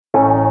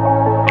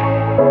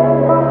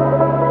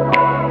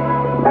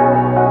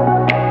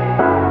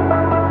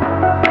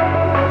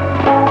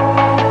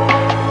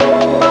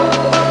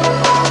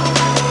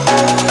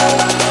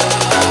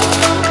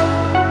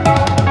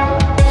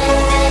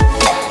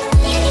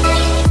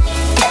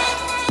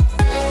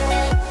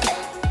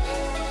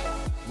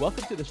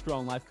the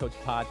Strong Life Coach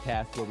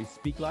podcast, where we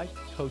speak life,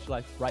 coach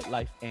life, write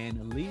life,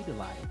 and lead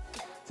life.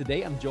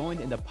 Today, I'm joined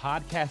in the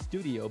podcast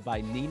studio by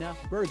Nina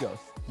Burgos.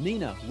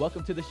 Nina,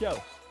 welcome to the show.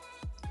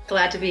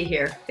 Glad to be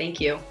here. Thank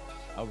you.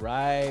 All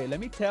right, let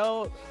me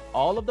tell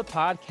all of the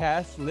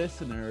podcast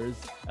listeners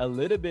a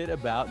little bit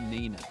about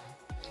Nina.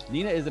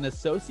 Nina is an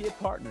associate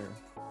partner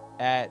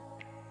at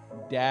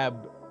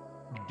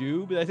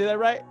Dabdoob. Did I say that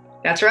right?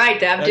 That's right,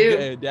 Dabdoob.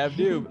 Okay,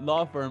 Dabdoob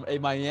Law Firm, a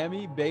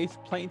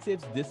Miami-based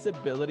plaintiff's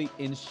disability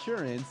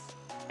insurance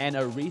and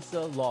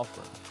ERISA law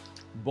firm.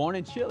 Born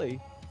in Chile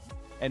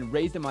and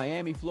raised in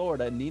Miami,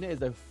 Florida, Nina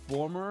is a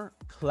former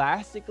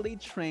classically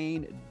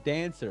trained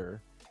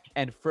dancer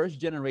and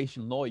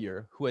first-generation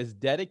lawyer who has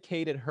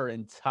dedicated her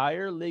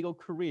entire legal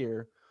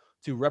career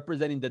to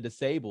representing the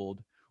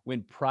disabled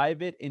when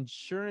private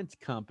insurance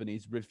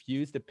companies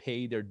refuse to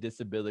pay their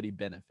disability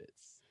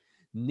benefits.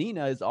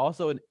 Nina is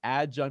also an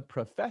adjunct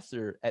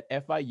professor at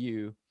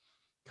FIU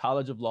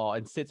College of Law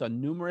and sits on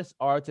numerous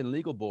arts and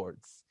legal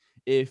boards.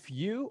 If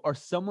you or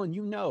someone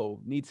you know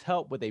needs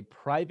help with a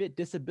private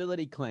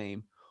disability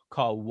claim,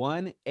 call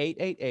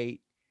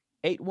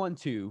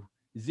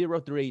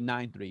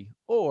 1-888-812-0393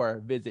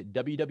 or visit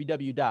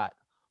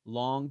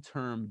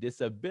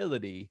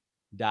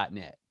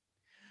www.longtermdisability.net.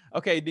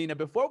 Okay, Nina,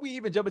 before we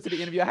even jump into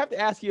the interview, I have to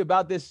ask you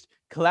about this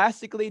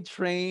classically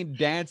trained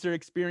dancer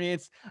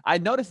experience. I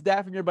noticed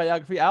that from your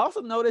biography. I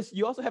also noticed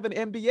you also have an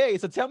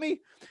MBA. So tell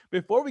me,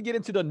 before we get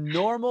into the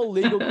normal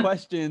legal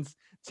questions,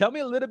 tell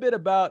me a little bit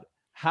about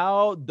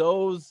how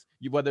those,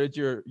 whether it's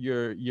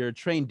your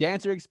trained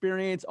dancer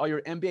experience or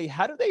your MBA,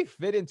 how do they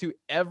fit into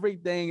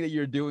everything that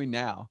you're doing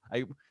now?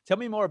 Tell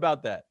me more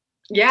about that.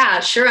 Yeah,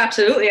 sure.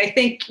 Absolutely. I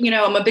think,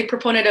 I'm a big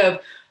proponent of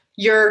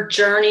your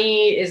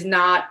journey is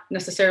not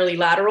necessarily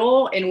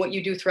lateral, and what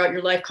you do throughout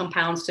your life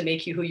compounds to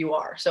make you who you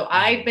are. So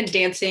I've been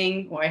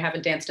dancing, or I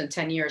haven't danced in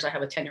 10 years. I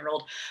have a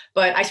 10-year-old,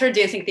 but I started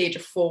dancing at the age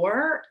of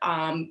 4.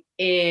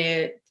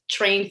 It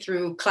trained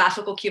through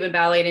classical Cuban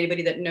ballet, and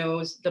anybody that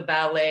knows the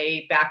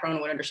ballet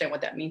background would understand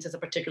what that means as a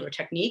particular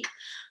technique.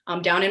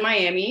 Down in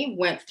Miami,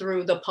 went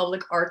through the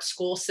public arts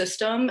school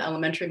system,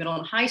 elementary, middle,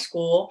 and high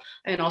school,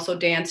 and also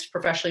danced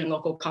professionally in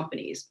local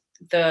companies.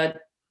 The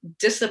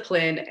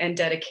discipline and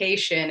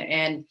dedication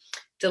and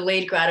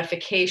delayed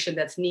gratification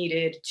that's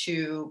needed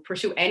to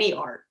pursue any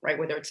art, right?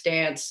 Whether it's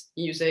dance,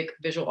 music,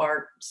 visual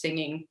art,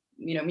 singing,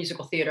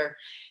 musical theater,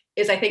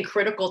 is, I think,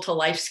 critical to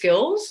life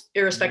skills,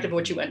 irrespective of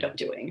what you end up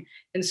doing.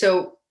 And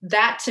so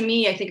that, to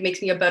me, I think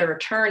makes me a better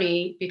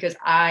attorney, because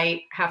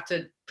I have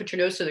to put your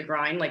nose to the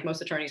grind, like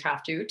most attorneys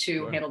have to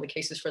Sure. handle the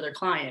cases for their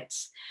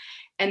clients.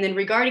 And then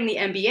regarding the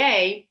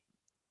MBA,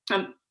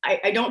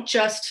 I don't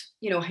just,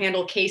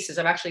 handle cases.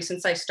 I've actually,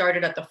 since I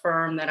started at the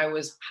firm that I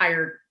was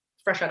hired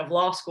fresh out of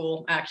law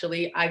school,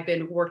 actually, I've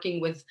been working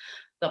with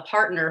the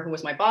partner who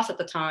was my boss at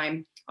the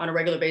time on a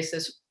regular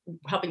basis,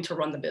 helping to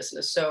run the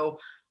business. So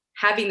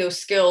having those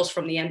skills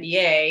from the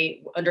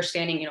MBA,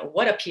 understanding,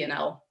 what a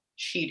P&L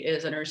sheet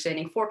is,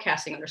 understanding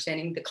forecasting,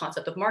 understanding the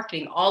concept of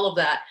marketing, all of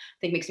that, I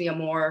think makes me a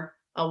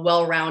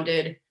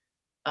well-rounded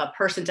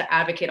person to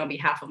advocate on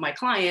behalf of my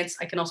clients.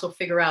 I can also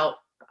figure out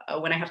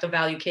when I have to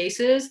value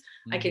cases,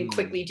 I can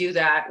quickly do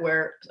that,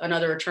 where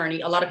another attorney,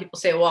 a lot of people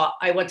say, well,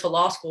 I went to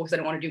law school because I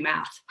don't want to do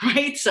math,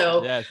 right?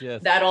 So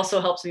yes. that also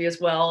helps me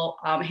as well,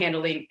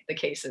 handling the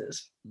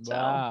cases.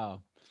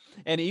 Wow.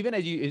 And even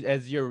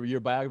as your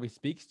biography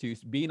speaks to,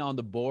 being on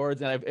the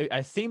boards, and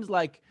it seems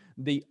like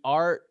the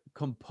art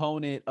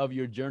component of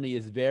your journey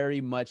is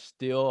very much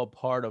still a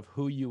part of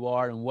who you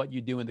are and what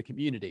you do in the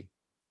community.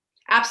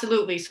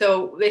 Absolutely.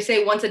 So they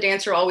say once a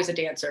dancer, always a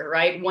dancer,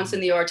 right? Once in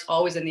the arts,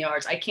 always in the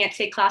arts. I can't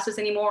take classes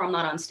anymore. I'm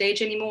not on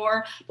stage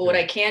anymore. But what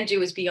I can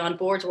do is be on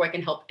boards where I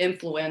can help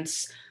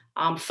influence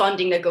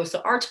funding that goes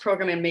to arts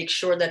program, and make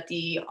sure that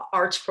the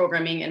arts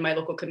programming in my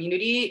local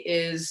community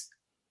is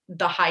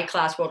the high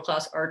class, world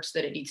class arts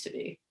that it needs to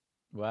be.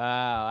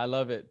 Wow, I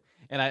love it.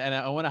 And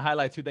I want to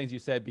highlight two things you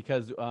said,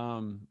 because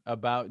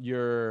about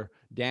your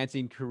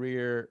dancing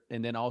career,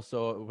 and then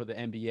also with the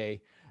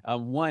MBA.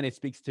 One, it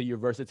speaks to your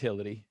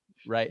versatility,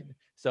 right?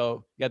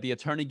 So you got the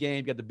attorney game,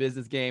 you got the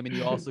business game, and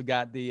you also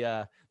got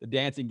the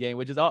dancing game,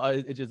 which is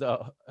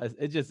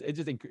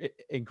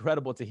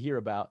incredible to hear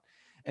about.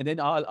 And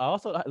then I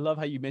love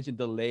how you mentioned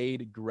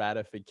delayed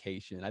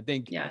gratification. I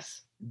think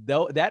Yes,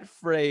 though that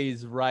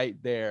phrase right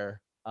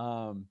there,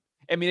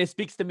 it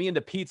speaks to me in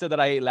the pizza that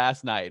I ate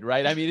last night,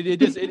 right? It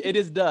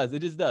just does. It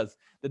just does.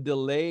 The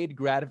delayed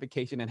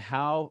gratification and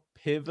how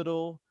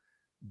pivotal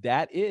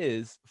that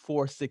is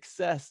for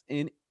success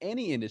in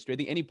any industry. I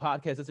think any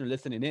podcast listener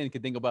listening in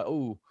can think about,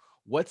 oh,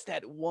 what's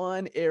that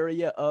one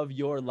area of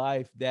your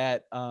life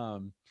that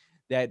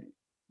that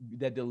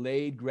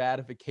delayed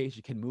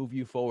gratification can move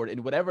you forward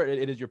in whatever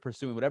it is you're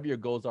pursuing, whatever your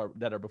goals are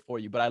that are before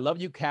you. But I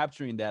love you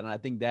capturing that, and I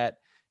think that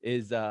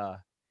is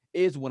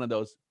one of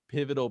those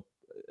pivotal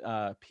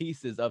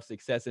pieces of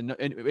success, and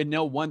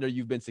no wonder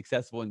you've been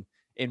successful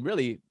in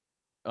really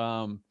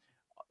all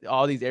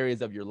these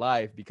areas of your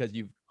life, because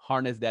you've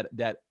harnessed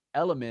that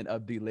element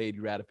of delayed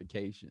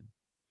gratification.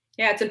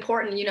 Yeah, it's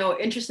important.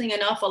 Interesting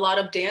enough, a lot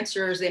of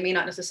dancers, they may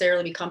not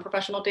necessarily become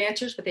professional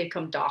dancers, but they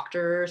become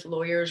doctors,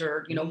 lawyers,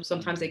 or,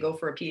 sometimes they go Mm.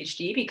 for a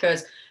PhD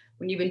because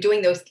when you've been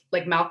doing those,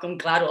 like Malcolm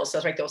Gladwell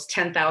says, right, those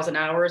 10,000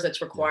 hours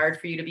that's required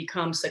Yes. for you to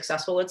become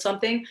successful at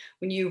something,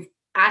 when you've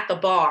at the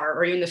bar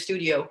or you're in the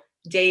studio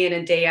day in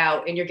and day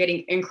out and you're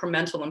getting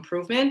incremental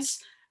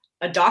improvements,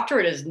 a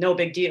doctorate is no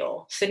big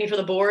deal. Sitting for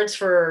the boards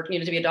for, to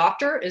be a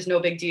doctor is no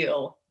big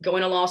deal.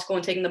 Going to law school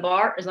and taking the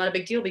bar is not a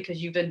big deal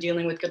because you've been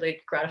dealing with delayed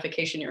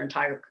gratification your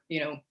entire,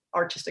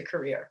 artistic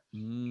career.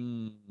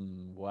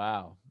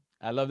 Wow.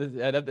 I love this.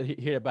 I love to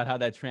hear about how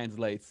that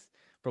translates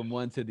from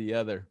one to the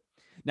other.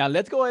 Now,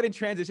 let's go ahead and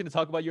transition to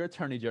talk about your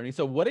attorney journey.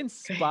 So, what Okay.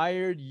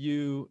 inspired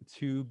you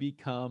to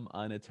become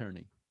an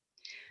attorney?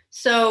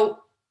 So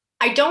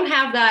I don't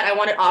have that. I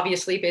wanted,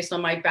 obviously, based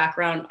on my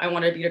background, I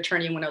wanted to be an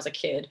attorney when I was a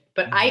kid.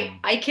 But I, Mhm.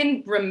 I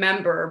can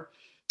remember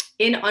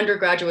in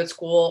undergraduate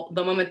school,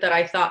 the moment that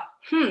I thought,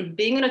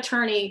 being an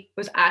attorney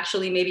was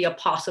actually maybe a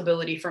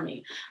possibility for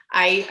me.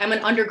 I am an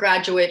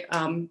undergraduate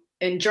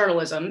in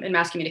journalism and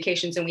mass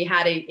communications, and we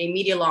had a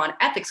media law and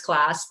ethics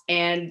class,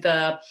 and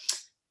the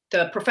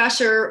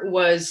professor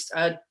was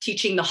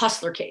teaching the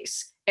Hustler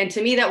case. And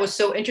to me, that was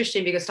so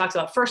interesting because it talks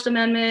about First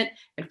Amendment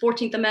and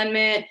 14th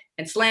Amendment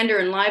and slander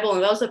and libel.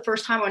 And that was the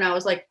first time when I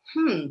was like,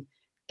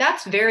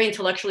 that's very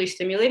intellectually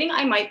stimulating.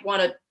 I might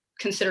want to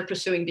consider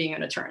pursuing being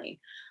an attorney.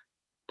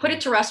 Put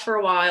it to rest for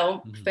a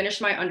while, Mhm.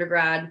 finished my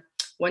undergrad,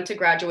 went to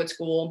graduate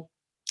school.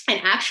 And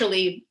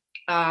actually,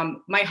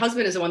 my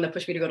husband is the one that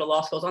pushed me to go to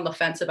law school. I was on the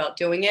fence about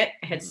doing it.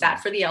 I had sat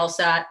Mm. for the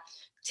LSAT,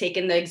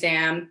 taken the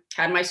exam,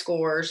 had my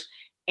scores,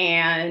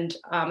 and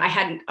I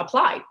hadn't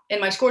applied.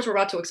 And my scores were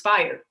about to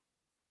expire.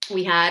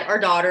 We had our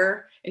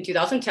daughter in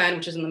 2010,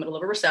 which is in the middle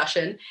of a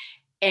recession.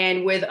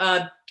 And with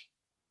a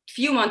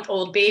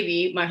few-month-old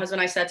baby, my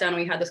husband and I sat down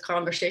and we had this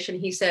conversation.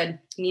 He said,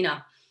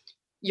 Nina,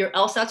 your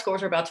LSAT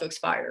scores are about to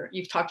expire.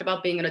 You've talked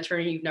about being an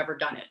attorney, you've never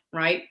done it,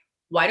 right?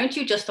 Why don't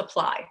you just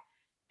apply?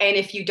 And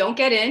if you don't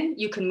get in,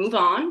 you can move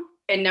on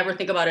and never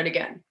think about it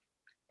again.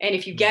 And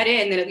if you get Mm.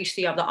 in, then at least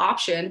you have the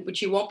option,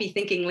 but you won't be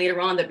thinking later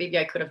on that maybe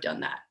I could have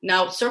done that.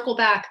 Now, circle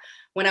back.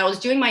 When I was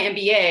doing my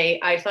MBA,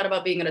 I thought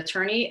about being an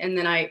attorney. And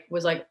then I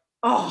was like,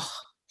 oh,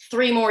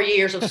 3 more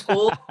years of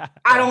school.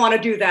 I don't Right. want to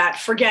do that.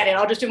 Forget it.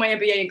 I'll just do my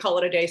MBA and call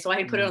it a day. So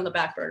I put it on the Mm.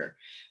 back burner.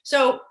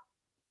 So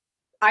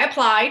I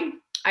applied.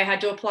 I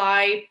had to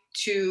apply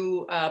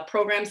to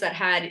programs that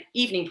had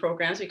evening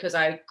programs because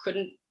I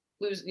couldn't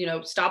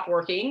stop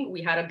working.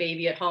 We had a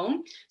baby at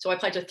home. So I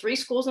applied to 3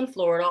 schools in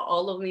Florida.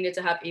 All of them needed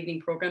to have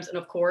evening programs. And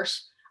of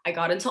course, I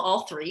got into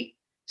all 3.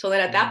 So then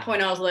at that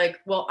point, Mm. I was like,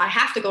 well, I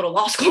have to go to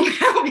law school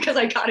now because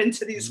I got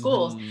into these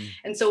schools. Mhm.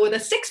 And so with a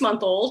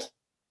 6-month-old,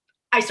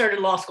 I started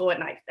law school at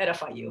night at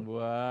FIU.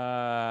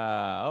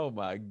 Wow. Oh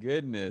my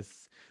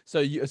goodness.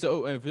 For you,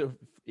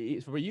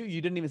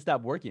 you didn't even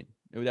stop working.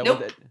 That was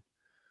Nope. it.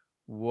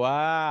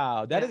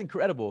 Wow, that Yeah. is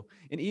incredible.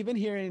 And even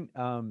hearing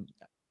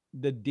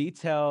the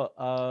detail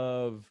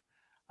of,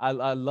 I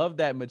love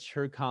that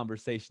mature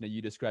conversation that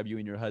you described you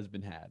and your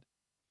husband had,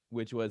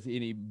 which was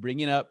any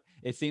bringing up.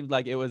 It seems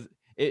like it was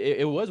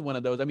one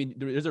of those. I mean,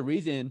 there's a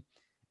reason.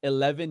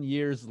 11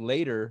 years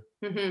later,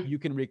 Hmm. you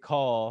can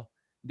recall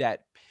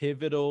that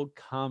pivotal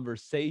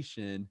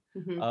conversation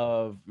Hmm.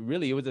 of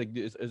really it was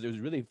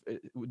really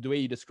the way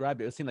you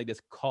described it. It seemed like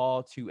this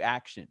call to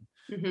action,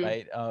 Hmm.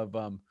 right? Of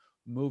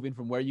moving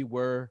from where you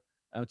were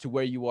to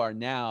where you are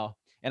now.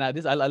 And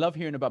I love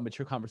hearing about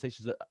mature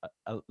conversations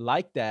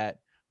like that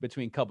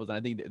between couples, and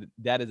I think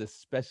that is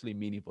especially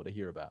meaningful to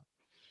hear about.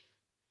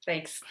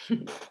 Thanks.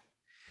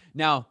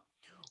 Now,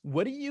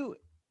 what do you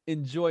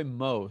enjoy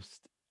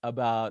most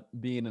about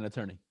being an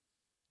attorney?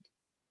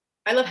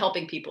 I love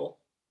helping people.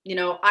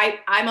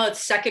 I'm a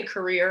second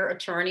career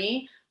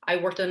attorney. I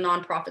worked in the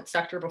nonprofit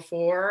sector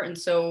before, and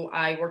so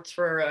I worked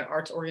for an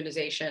arts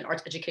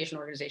education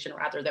organization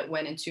rather, that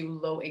went into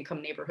low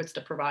income neighborhoods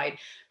to provide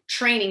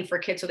training for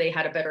kids so they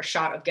had a better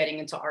shot of getting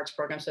into arts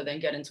programs so then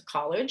get into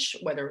college,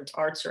 whether it's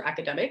arts or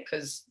academic,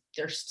 because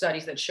there's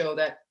studies that show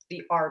that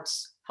the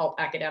arts help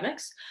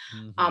academics.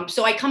 Mhm.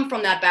 So I come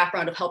from that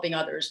background of helping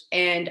others.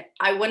 And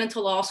I went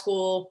into law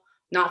school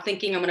not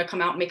thinking I'm going to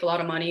come out and make a lot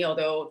of money,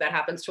 although that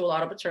happens to a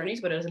lot of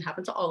attorneys, but it doesn't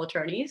happen to all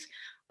attorneys.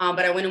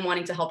 But I went in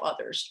wanting to help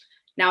others.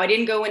 Now, I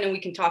didn't go in, and we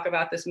can talk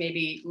about this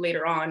maybe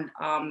later on,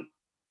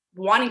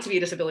 wanting to be a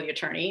disability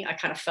attorney. I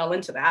kind of fell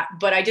into that,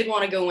 but I did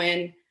want to go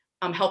in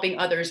helping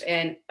others.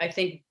 And I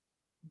think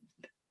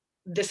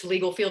this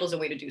legal field is a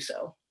way to do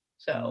so.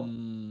 So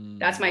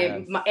that's my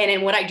Yes. and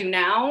in what I do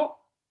now,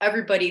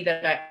 every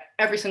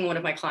single one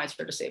of my clients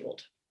are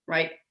disabled,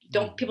 right?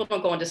 Don't Mhm. People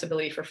don't go on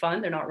disability for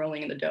fun. They're not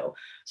rolling in the dough.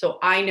 So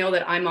I know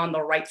that I'm on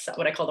the right side,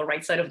 what I call the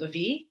right side of the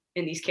V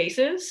in these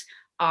cases,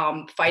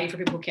 fighting for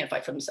people who can't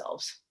fight for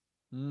themselves.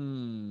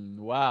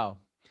 Wow.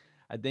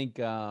 I think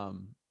it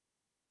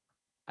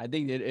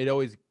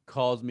always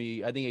calls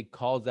me. I think it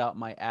calls out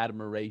my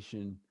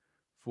admiration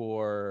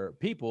for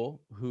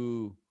people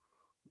who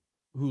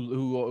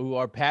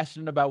are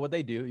passionate about what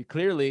they do.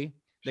 Clearly,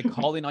 the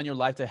calling on your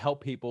life to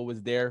help people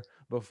was there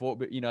before,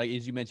 but,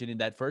 as you mentioned in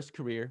that first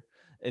career,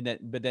 and that,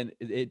 but then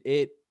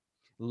it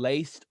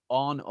laced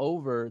on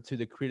over to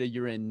the career that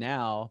you're in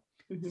now.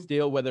 Hmm.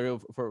 Still, whether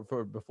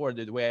for before,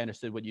 the way I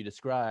understood what you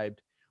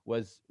described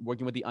was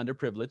working with the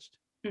underprivileged,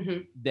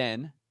 Hmm.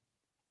 then,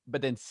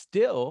 but then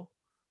still,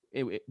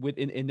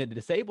 in the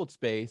disabled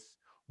space,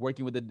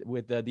 working with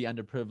the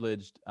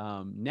underprivileged,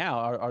 now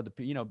are the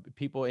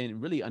people in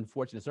really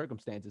unfortunate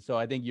circumstances. So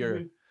I think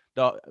Hmm.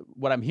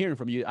 what I'm hearing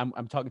from you,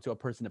 I'm talking to a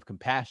person of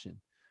compassion,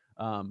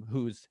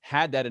 who's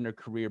had that in her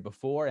career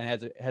before and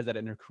has that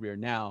in her career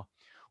now,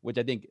 which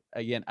I think,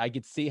 again, I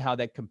could see how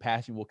that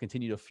compassion will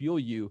continue to fuel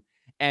you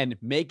and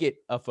make it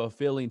a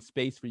fulfilling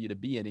space for you to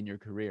be in your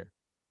career.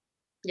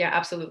 Yeah,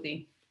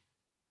 absolutely.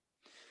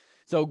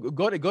 So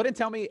go ahead and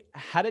tell me,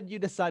 how did you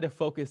decide to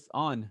focus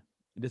on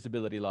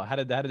disability law? How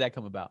did that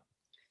come about?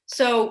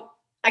 So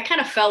I kind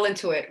of fell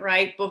into it,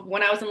 right? But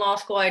when I was in law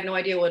school, I had no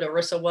idea what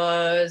ERISA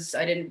was.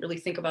 I didn't really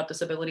think about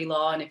disability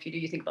law. And if you do,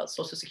 you think about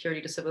Social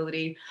Security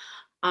disability.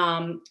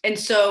 And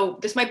so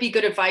this might be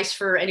good advice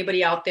for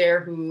anybody out there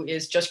who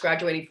is just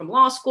graduating from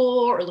law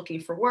school or looking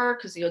for work,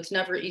 because it's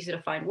never easy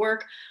to find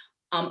work.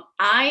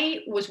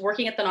 I was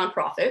working at the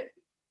nonprofit,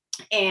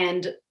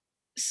 and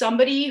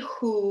somebody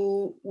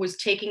who was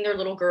taking their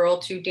little girl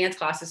to dance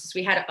classes. So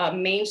we had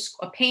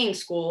a paying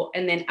school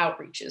and then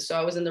outreaches. So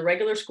I was in the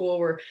regular school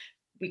where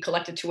we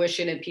collected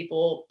tuition and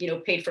people,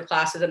 paid for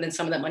classes, and then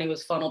some of that money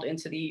was funneled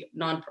into the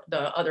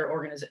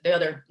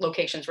other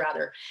locations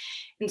rather.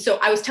 And so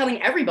I was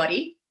telling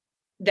everybody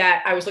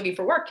that I was looking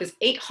for work because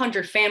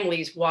 800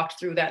 families walked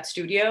through that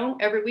studio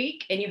every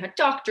week, and you had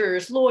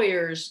doctors,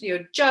 lawyers,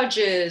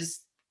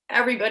 judges,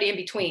 everybody in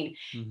between.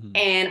 Mm-hmm.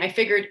 And I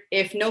figured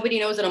if nobody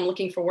knows that I'm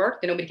looking for work,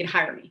 then nobody can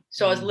hire me.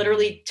 So I was Mm-hmm.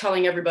 literally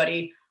telling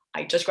everybody,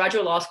 I just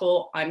graduated law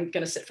school, I'm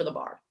going to sit for the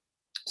bar.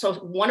 So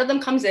one of them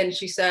comes in,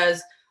 she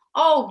says,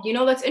 oh,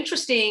 that's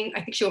interesting.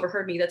 I think she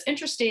overheard me. That's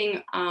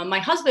interesting. My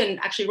husband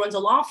actually runs a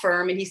law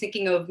firm and he's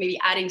thinking of maybe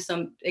adding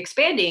some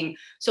expanding.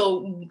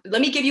 So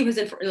let me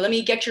let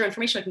me get your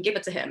information. I can give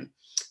it to him.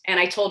 And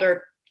I told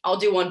her, I'll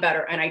do one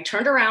better. And I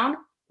turned around,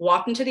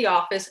 walked into the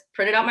office,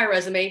 printed out my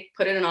resume,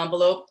 put it in an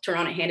envelope, turned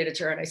around and handed it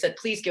to her. And I said,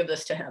 please give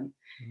this to him.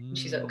 And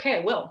she said, Mm. okay, I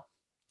will.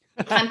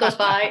 Time goes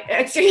by.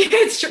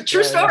 It's true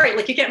Right, story.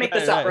 Like, you can't make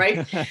this up,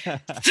 right?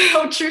 right.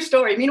 So true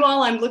story.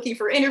 Meanwhile, I'm looking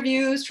for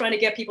interviews, trying to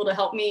get people to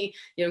help me,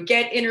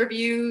 get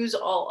interviews,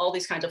 all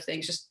these kinds of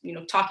things. Just,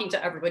 talking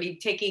to everybody,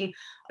 taking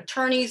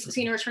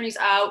senior attorneys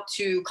out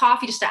to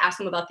coffee just to ask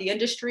them about the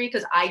industry.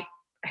 Because I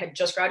had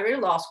just graduated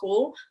law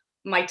school.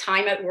 My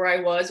time at where I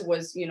was,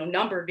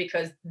 numbered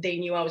because they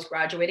knew I was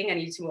graduating. I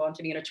needed to go on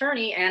to be an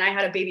attorney, and I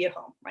had a baby at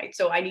home, right?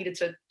 So I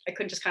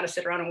couldn't just kind of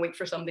sit around and wait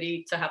for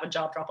somebody to have a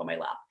job drop on my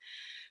lap.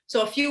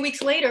 So a few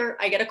weeks later,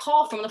 I get a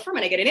call from the firm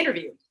and I get an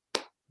interview.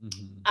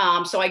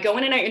 Mm-hmm. So I go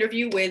in and I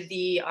interview with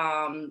the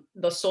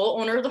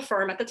sole owner of the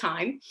firm at the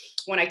time.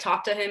 When I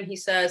talk to him, he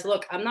says,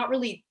 look, I'm not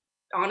really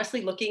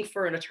honestly looking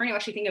for an attorney. I'm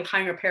actually thinking of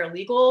hiring a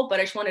paralegal, but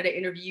I just wanted to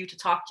interview you to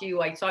talk to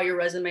you. I saw your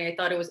resume. I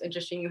thought it was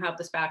interesting. You have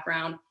this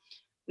background.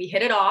 We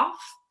hit it off.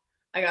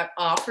 I got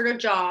offered a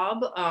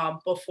job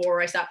before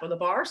I sat for the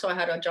bar. So I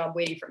had a job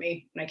waiting for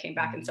me when I came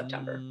back in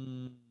September.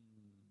 Mm.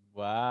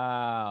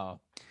 Wow.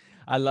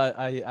 I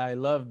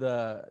love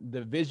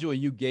the visual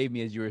you gave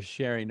me as you were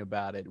sharing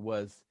about it.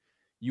 Was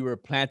you were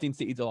planting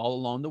seeds all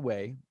along the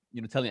way,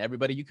 telling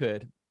everybody you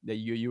could that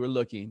you were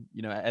looking,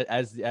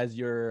 as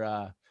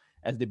your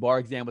as the bar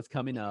exam was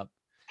coming up.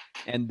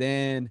 And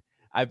then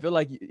I feel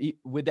like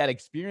with that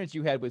experience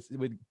you had with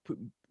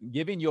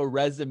giving your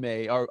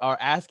resume,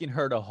 or asking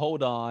her to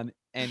hold on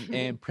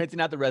and printing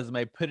out the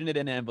resume, putting it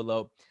in an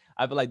envelope,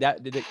 I feel like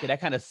that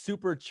kind of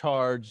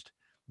supercharged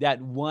that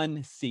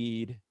one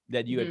seed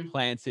that you had Mhm.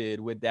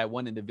 planted with that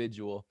one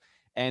individual.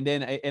 And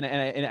then and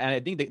I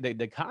think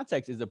the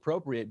context is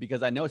appropriate,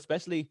 because I know,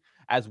 especially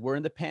as we're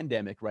in the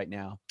pandemic right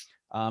now,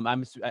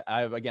 I'm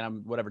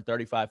whatever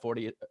 35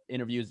 40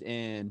 interviews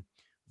in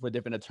for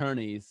different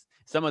attorneys.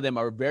 Some of them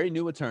are very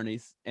new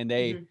attorneys, and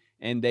they Mhm.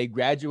 and they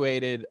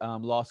graduated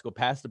law school,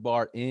 passed the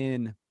bar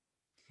in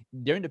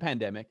during the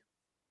pandemic,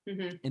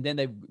 Mhm. and then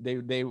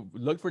they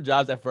looked for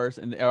jobs at first,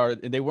 and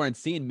they weren't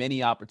seeing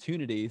many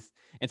opportunities.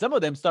 And some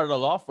of them started a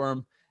law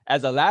firm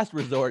as a last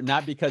resort,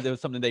 not because it was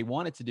something they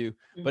wanted to do.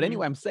 But Mhm.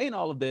 anyway, I'm saying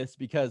all of this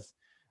because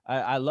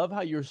I love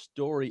how your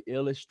story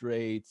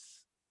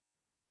illustrates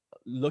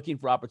looking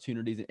for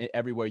opportunities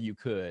everywhere you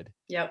could.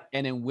 Yep.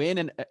 And then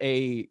when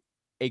a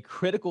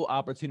critical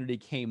opportunity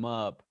came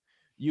up,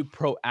 you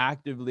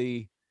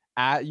proactively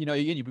you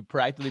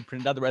proactively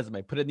printed out the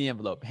resume, put it in the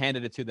envelope,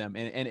 handed it to them,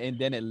 and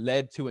then it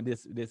led to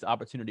this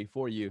opportunity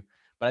for you.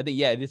 But I think,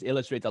 yeah, this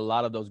illustrates a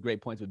lot of those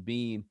great points with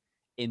being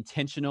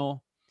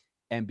intentional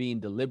and being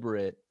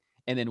deliberate,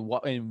 and then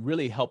and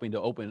really helping to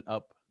open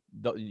up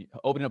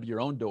your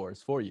own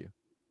doors for you.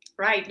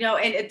 Right. No,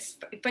 and it's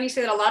funny you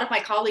say that. A lot of my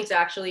colleagues,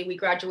 actually, we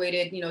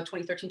graduated,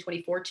 2013,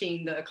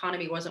 2014. The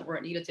economy wasn't where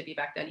it needed to be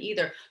back then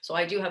either. So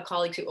I do have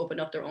colleagues who opened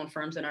up their own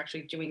firms and are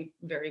actually doing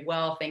very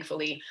well,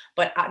 thankfully,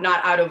 but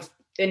not out of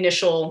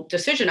initial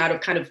decision out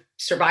of kind of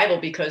survival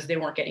because they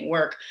weren't getting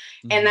work.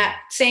 Mm-hmm. And that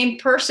same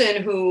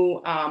person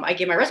who I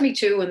gave my resume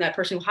to, and that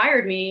person who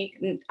hired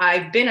me,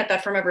 I've been at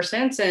that firm ever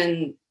since,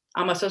 and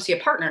I'm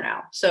associate partner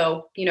now.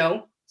 So,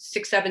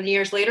 6-7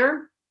 years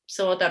later,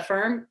 still at that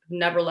firm,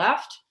 never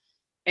left,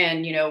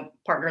 and,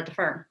 partner at the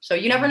firm. So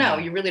you never know.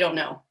 You really don't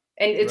know.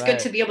 And it's good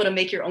to be able to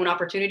make your own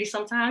opportunities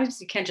sometimes.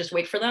 You can't just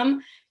wait for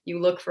them. You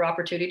look for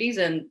opportunities,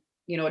 and,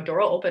 a door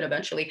will open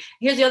eventually.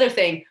 Here's the other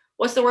thing.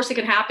 What's the worst that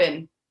can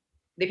happen?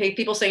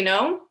 People say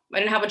no. I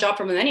didn't have a job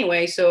from them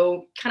anyway.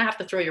 So kind of have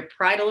to throw your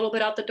pride a little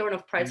bit out the door. I don't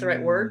know if pride's the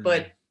right word,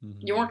 but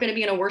you weren't going to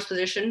be in a worse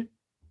position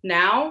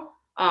now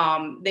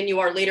than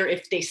you are later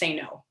if they say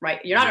no, right?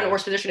 You're not in a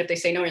worse position if they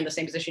say no. You're in the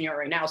same position you are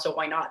right now. So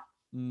why not?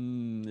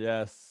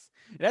 Yes.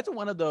 That's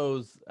one of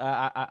those,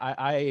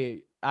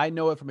 I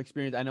know it from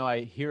experience. I know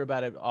I hear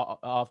about it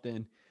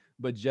often,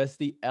 but just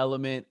the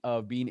element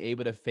of being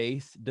able to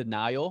face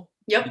denial.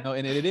 Yep.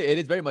 And it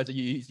is very much,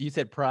 you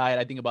said pride.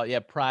 I think about,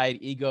 pride,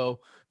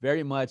 ego,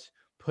 very much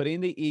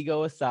putting the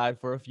ego aside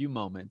for a few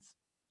moments,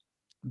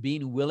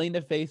 being willing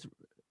to face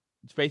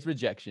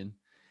rejection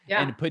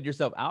and put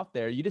yourself out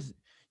there.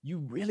 You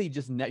really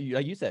just, like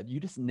you said, you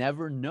just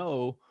never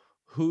know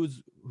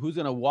who's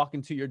going to walk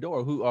into your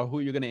door, who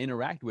you're going to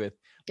interact with,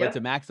 but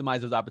to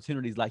maximize those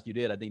opportunities like you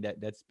did, I think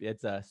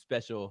it's a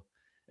special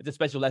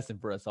lesson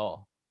for us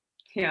all.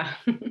 Yeah.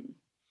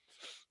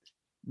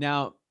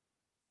 Now,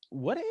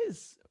 what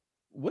has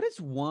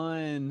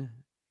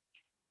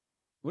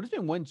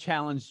been one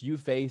challenge you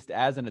faced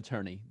as an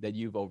attorney that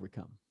you've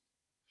overcome?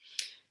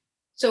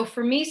 So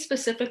for me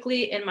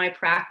specifically in my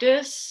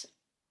practice,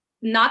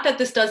 not that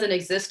this doesn't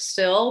exist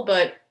still,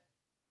 but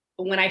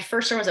when I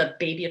first started as a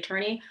baby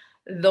attorney,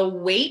 the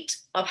weight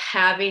of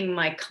having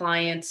my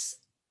clients'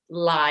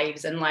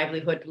 lives and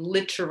livelihood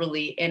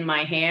literally in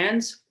my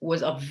hands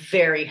was a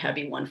very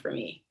heavy one for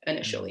me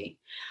initially.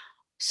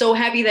 So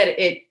heavy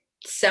that it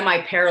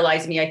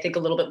semi-paralyzed me, I think, a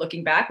little bit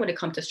looking back when it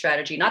comes to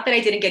strategy. Not that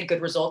I didn't get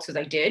good results, because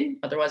I did.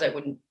 Otherwise, I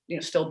wouldn't,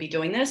 still be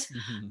doing this.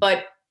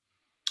 But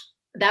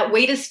that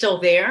weight is still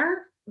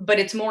there, but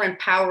it's more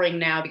empowering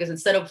now, because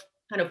instead of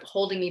kind of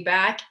holding me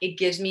back, it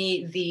gives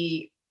me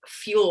the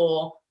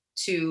fuel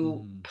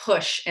to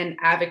push and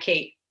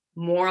advocate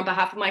more on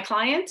behalf of my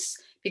clients,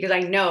 because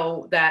I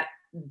know that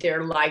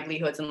their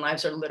livelihoods and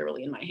lives are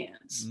literally in my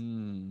hands.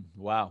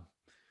 Wow.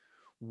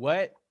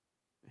 What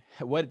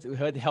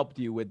helped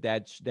you with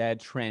that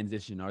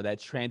transition or that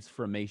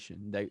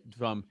transformation, that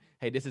from,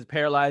 hey, this is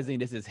paralyzing,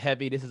 this is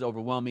heavy, this is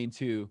overwhelming,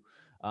 to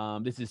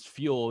this is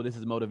fuel, this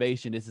is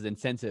motivation, this is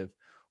incentive?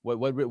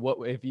 What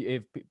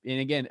if and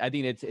again, I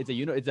think it's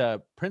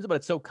a principle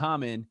that's so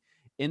common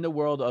in the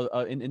world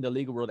of in the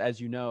legal world, as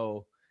you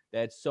know,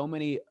 that so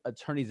many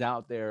attorneys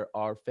out there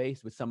are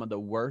faced with some of the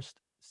worst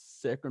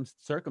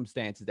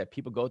circumstances that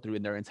people go through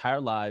in their entire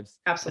lives.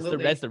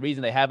 Absolutely. That's the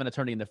reason they have an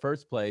attorney in the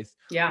first place.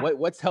 Yeah.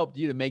 What's helped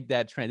you to make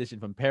that transition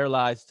from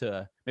paralyzed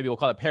to, maybe we'll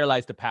call it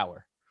paralyzed to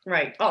power?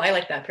 Right. Oh, I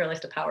like that.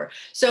 Paralyzed to power.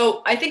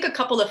 So I think a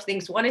couple of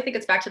things. One, I think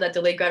it's back to that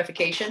delayed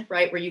gratification,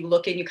 right? Where you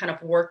look and you kind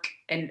of work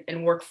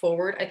and work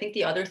forward. I think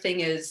the other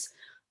thing is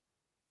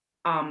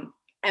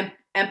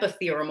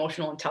empathy or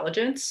emotional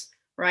intelligence,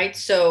 right?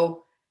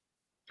 So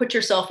put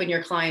yourself in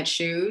your client's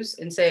shoes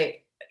and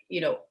say,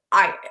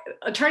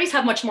 attorneys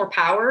have much more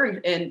power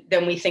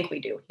than we think we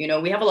do.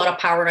 We have a lot of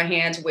power in our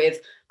hands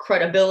with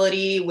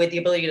credibility, with the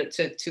ability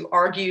to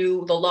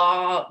argue the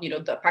law.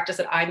 The practice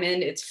that I'm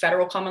in, it's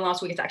federal common law,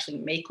 so we get to actually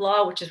make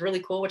law, which is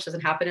really cool, which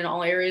doesn't happen in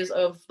all areas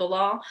of the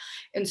law.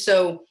 And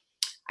so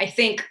I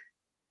think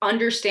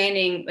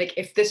understanding, like,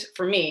 if this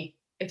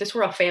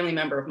were a family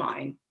member of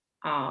mine,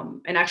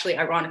 and actually,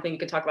 ironically, you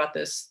could talk about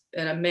this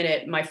in a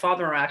minute. My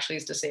father actually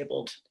is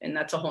disabled, and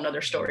that's a whole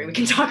nother story we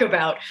can talk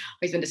about.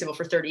 He's been disabled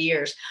for 30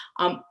 years.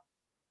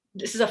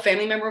 This is a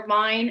family member of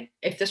mine.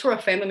 If this were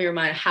a family member of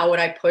mine, how would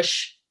I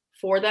push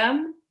for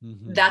them?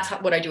 That's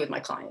what I do with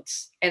my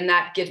clients. And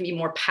that gives me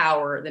more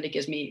power than it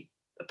gives me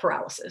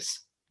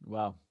paralysis.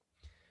 Wow.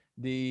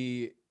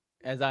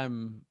 As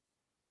I'm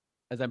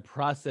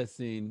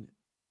processing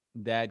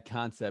that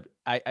concept,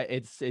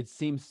 it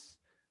seems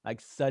like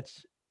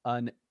such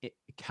a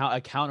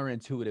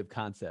counterintuitive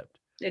concept.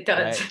 It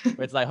does. Right?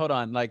 It's like, hold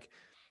on, like,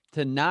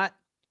 to not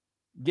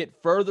get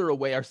further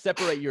away or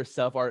separate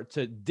yourself or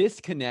to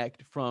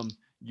disconnect from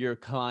your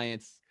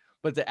clients,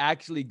 but to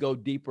actually go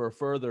deeper or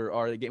further.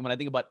 Or again, when I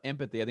think about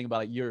empathy, I think about,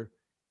 like, you're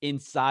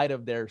inside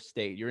of their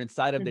state, you're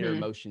inside of their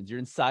emotions, you're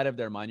inside of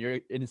their mind, you're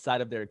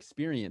inside of their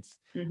experience.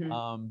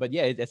 But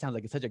yeah, it sounds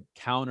like it's such a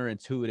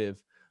counterintuitive,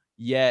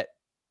 yet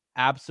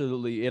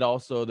absolutely, it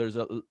also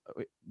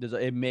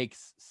it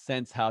makes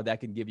sense how that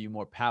can give you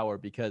more power,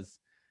 because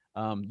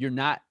you're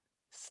not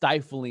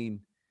stifling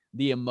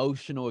the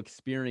emotional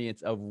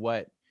experience of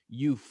what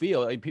you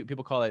feel.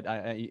 People call it,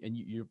 and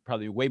you're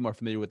probably way more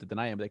familiar with it than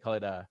I am, but they call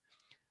it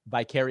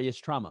vicarious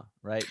trauma,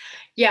 right?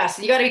 Yes,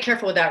 you got to be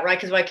careful with that, right?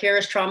 Because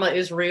vicarious trauma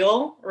is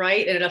real,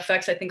 right? And it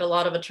affects, I think, a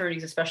lot of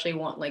attorneys, especially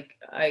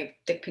I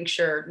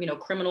picture,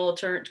 criminal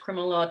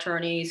law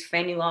attorneys,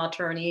 family law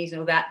attorneys,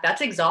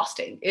 that's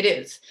exhausting. It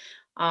is.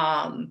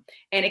 And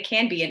it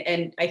can be.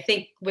 And I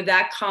think with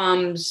that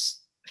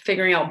comes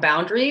figuring out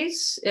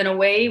boundaries in a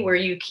way where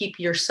you keep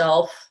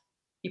yourself,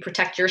 you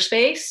protect your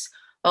space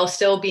while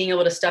still being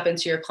able to step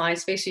into your client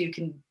space so you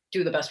can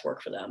do the best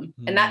work for them.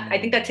 And that, I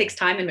think that takes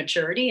time and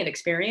maturity and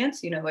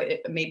experience.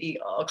 It may be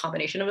a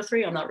combination of the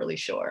three. I'm not really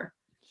sure.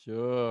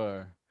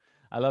 Sure.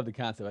 I love the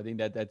concept. I think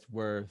that's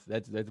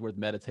worth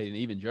meditating,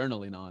 even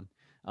journaling on.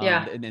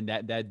 Yeah. And then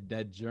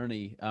that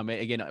journey.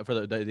 Again,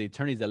 for the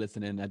attorneys that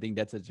listen in, I think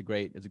it's a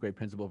great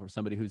principle for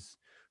somebody who's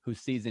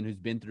seasoned, who's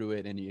been through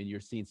it, and you're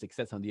seeing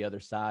success on the other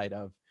side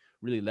of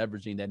really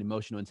leveraging that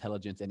emotional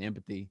intelligence and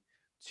empathy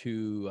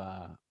to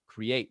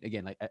create,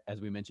 again, like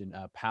as we mentioned,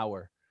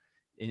 power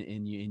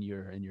in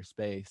your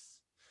space.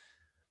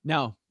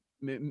 Now,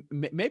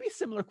 maybe a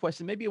similar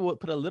question. Maybe we'll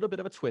put a little bit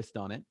of a twist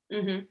on it.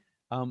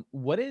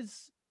 What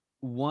is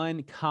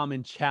one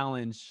common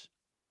challenge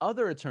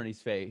other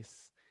attorneys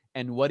face,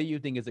 and what do you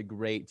think is a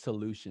great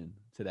solution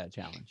to that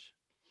challenge?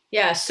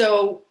 Yeah,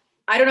 so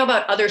I don't know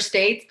about other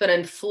states, but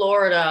in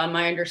Florida,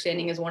 my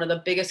understanding is one of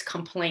the biggest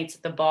complaints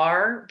at the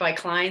bar by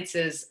clients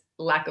is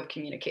lack of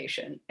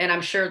communication. And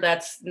I'm sure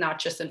that's not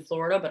just in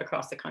Florida, but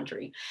across the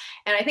country.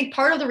 And I think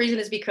part of the reason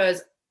is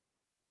because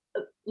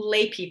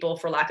lay people,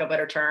 for lack of a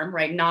better term,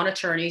 right,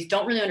 non-attorneys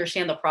don't really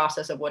understand the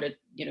process of what it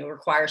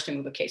requires to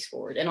move a case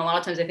forward. And a lot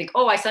of times they think,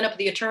 oh, I signed up with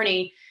the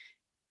attorney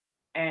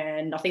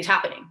and nothing's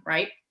happening,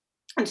 right?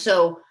 And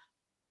so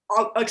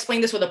I'll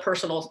explain this with a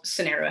personal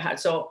scenario I had.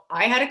 So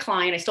I had a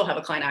client, I still have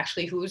a client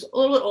actually, who's a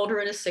little bit older,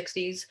 in his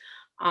 60s,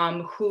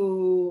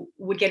 who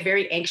would get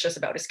very anxious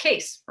about his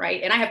case,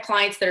 right? And I have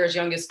clients that are as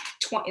young as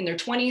in their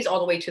 20s all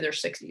the way to their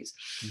 60s.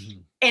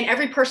 And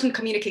every person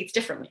communicates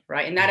differently,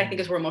 right? And that I think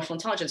is where emotional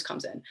intelligence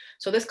comes in.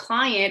 So this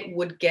client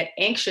would get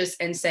anxious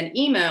and send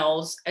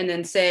emails and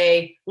then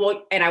say,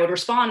 well, and I would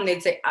respond and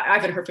they'd say, I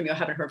haven't heard from you, I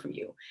haven't heard from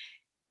you.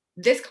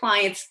 This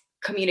client's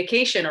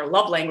communication or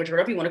love language,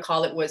 whatever you want to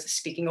call it, was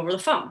speaking over the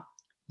phone.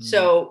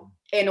 So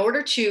in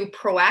order to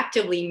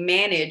proactively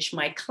manage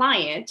my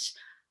client,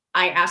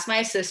 I asked my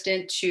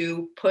assistant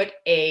to put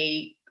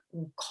a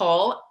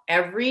call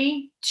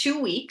every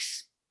 2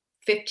 weeks,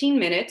 15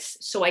 minutes,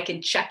 so I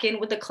can check in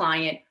with the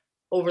client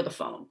over the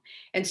phone.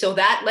 And so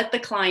that let the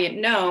client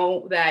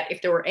know that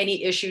if there were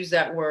any issues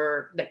that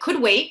could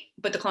wait,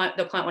 but the client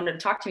wanted to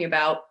talk to me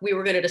about, we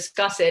were going to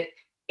discuss it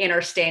in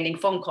our standing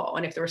phone call.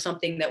 And if there was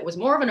something that was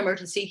more of an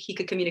emergency, he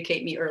could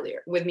communicate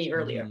with me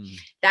earlier.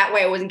 That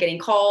way I wasn't getting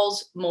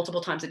calls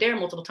multiple times a day or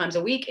multiple times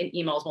a week, and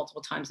emails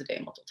multiple times a day,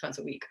 multiple times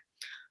a week.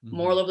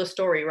 Moral of the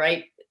story,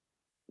 right?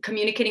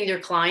 Communicating with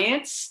your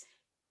clients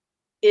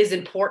is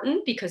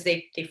important because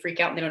they freak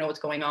out and they don't know what's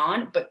going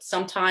on. But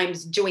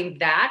sometimes doing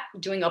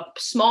a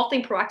small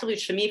thing proactively,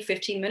 which for me,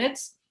 15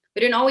 minutes, it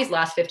didn't always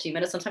last 15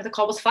 minutes. Sometimes the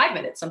call was 5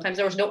 minutes. Sometimes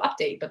there was no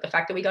update, but the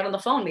fact that we got on the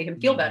phone made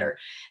him feel better.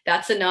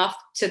 That's enough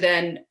to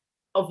then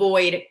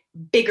avoid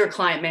bigger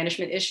client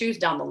management issues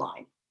down the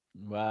line.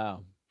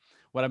 Wow.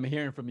 What I'm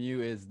hearing from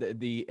you is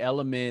the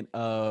element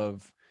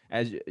of,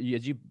 as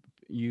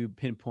you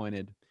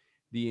pinpointed,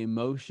 the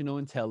emotional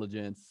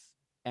intelligence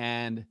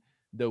and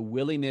the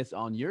willingness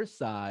on your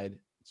side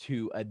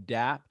to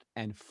adapt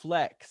and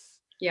flex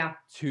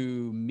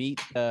to meet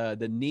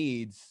the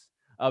needs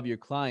of your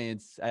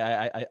clients.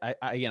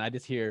 I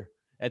just hear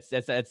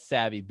that's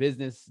savvy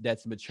business,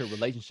 that's mature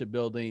relationship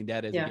building,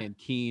 that is again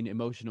keen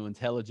emotional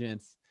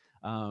intelligence.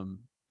 And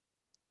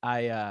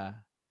also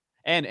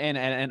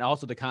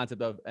the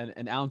concept of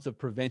an ounce of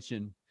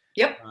prevention.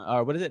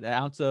 Or what is it? An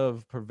ounce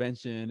of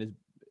prevention is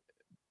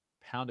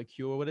pound of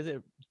cure. What is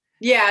it?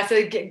 Yeah. So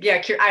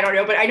I don't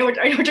know, but I know what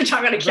you're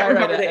talking about. I can't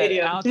remember the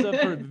idiom. An ounce of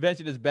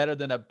prevention is better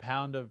than a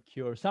pound of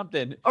cure.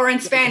 Something. Or in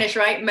Spanish,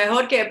 right?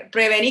 Mejor que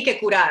prevenir que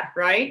curar,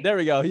 right? There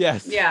we go.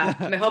 Yes. Yeah.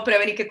 Mejor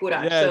prevenir que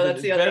curar. Yes, so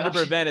that's the other better option. to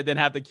prevent it than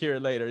have to cure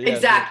it later. Yes.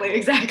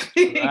 Exactly.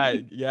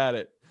 Right. Got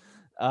it.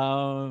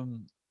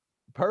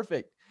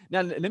 Perfect.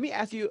 Now let me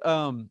ask you.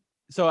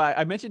 So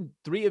I mentioned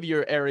 3 of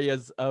your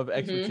areas of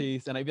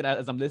expertise, and even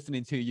as I'm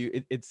listening to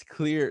you, it's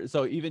clear.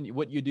 So even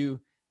what you do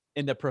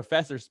in the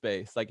professor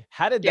space, like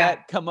how did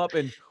that come up,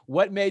 and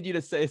what made you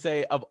to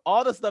say of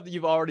all the stuff that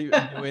you've already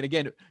been doing?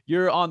 Again,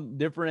 you're on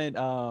different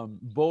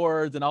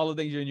boards and all the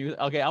things you're doing.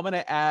 Okay, I'm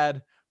gonna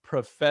add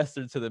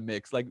professor to the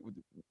mix. Like,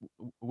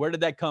 where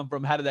did that come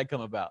from? How did that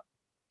come about?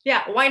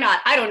 Yeah, why not?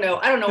 I don't know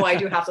why I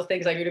do half the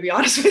things I do, to be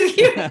honest with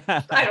you.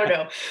 I don't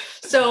know.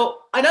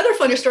 So another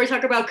funny story,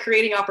 talk about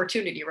creating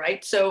opportunity,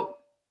 right? So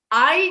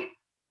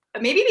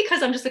maybe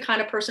because I'm just the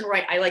kind of person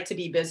where I like to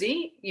be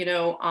busy,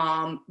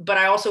 but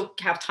I also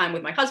have time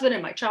with my husband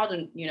and my child,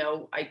 and,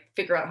 I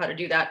figure out how to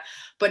do that.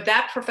 But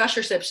that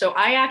professorship, so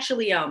I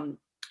actually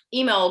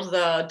emailed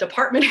the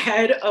department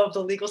head of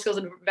the legal skills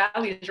and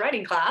values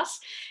writing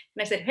class.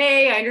 And I said,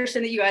 hey, I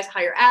understand that you guys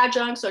hire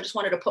adjuncts, so I just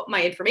wanted to put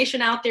my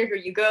information out there. Here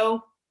you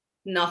go.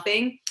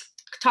 Nothing.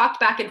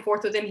 Talked back and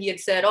forth with him. He had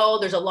said, oh,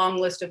 there's a long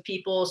list of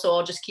people, so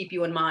I'll just keep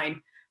you in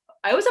mind.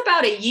 I was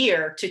about 1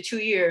 year to 2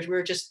 years. We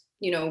were just,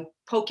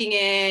 poking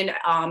in.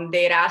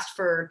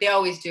 They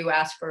always do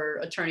ask for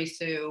attorneys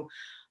to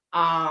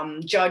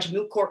judge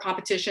moot court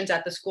competitions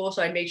at the school.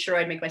 So I made sure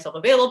I'd make myself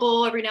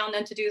available every now and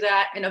then to do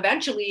that. And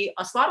eventually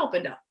a slot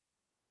opened up.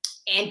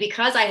 And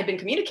because I had been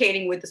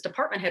communicating with this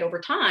department head over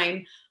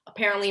time,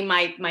 apparently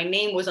my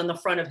name was on the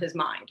front of his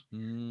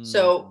mind.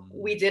 So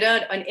we did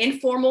an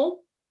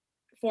informal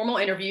formal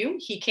interview.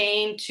 He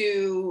came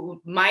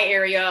to my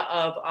area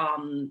of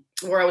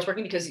where I was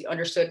working because he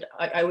understood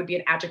I would be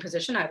an adjunct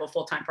position. I have a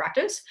full-time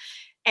practice.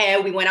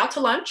 And we went out to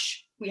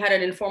lunch. We had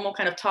an informal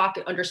kind of talk,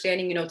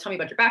 understanding, tell me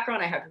about your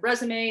background. I have your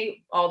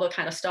resume, all the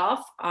kind of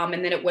stuff. And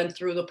then it went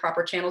through the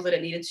proper channels that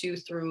it needed to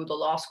through the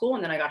law school.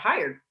 And then I got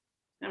hired.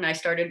 And I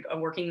started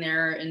working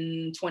there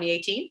in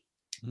 2018.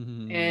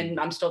 And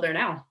I'm still there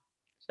now.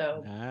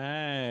 So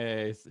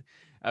nice.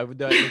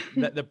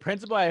 The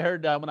principle I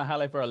heard I want to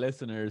highlight for our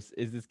listeners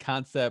is this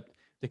concept.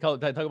 They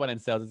talk about it in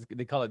sales.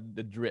 They call it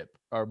the drip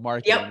or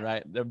marketing,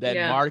 right?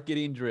 That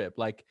marketing drip.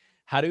 Like,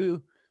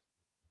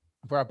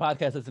 for our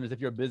podcast listeners, if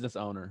you're a business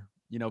owner,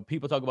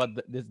 people talk about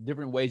there's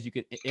different ways you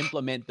can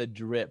implement the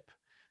drip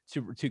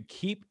to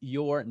keep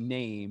your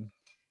name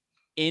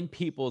in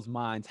people's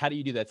minds. How do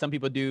you do that? Some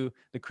people do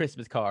the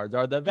Christmas cards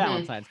or the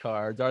Valentine's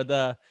cards or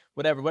the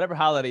whatever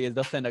holiday is.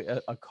 They'll send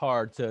a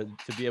card to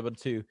be able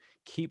to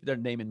keep their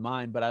name in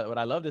mind. But what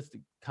I love this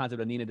concept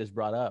that Nina just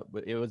brought up,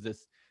 but it was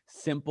this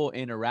simple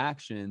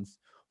interactions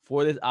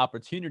for this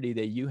opportunity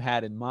that you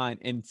had in mind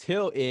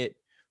until it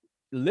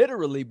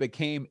literally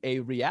became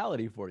a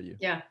reality for you.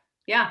 Yeah.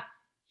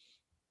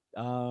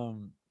 I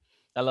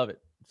love it.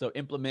 So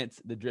implement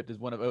the drip is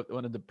one of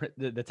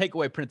the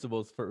takeaway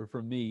principles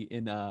for me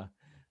in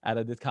out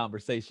of this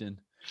conversation.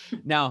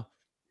 Now,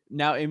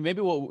 and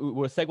maybe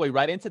we'll segue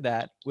right into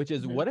that, which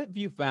is what have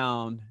you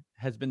found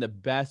has been the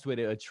best way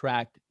to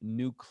attract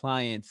new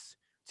clients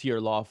to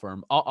your law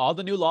firm? All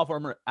the new law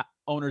firm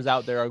owners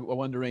out there are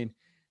wondering,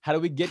 how do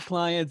we get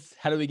clients?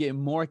 How do we get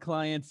more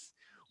clients?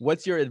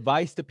 What's your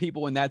advice to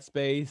people in that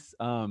space?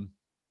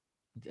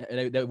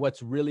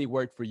 What's really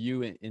worked for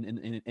you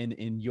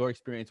in your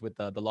experience with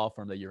the law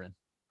firm that you're in?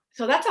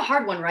 So that's a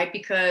hard one, right?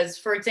 Because,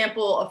 for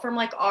example, a firm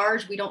like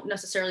ours, we don't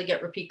necessarily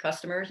get repeat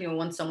customers.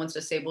 Once someone's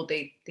disabled,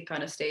 they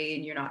kind of stay,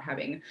 and you're not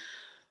having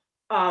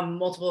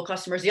multiple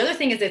customers. The other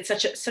thing is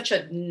it's such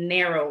a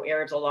narrow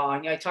area of the law.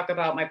 I talk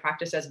about my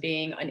practice as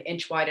being an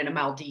inch wide and a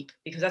mile deep,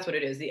 because that's what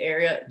it is. The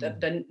area,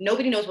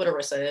 nobody knows what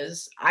ERISA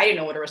is. I didn't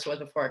know what ERISA was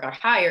before I got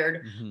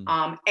hired.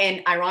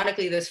 And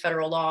ironically, this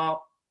federal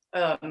law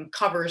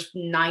covers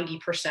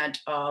 90%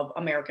 of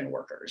American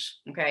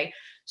workers. Okay.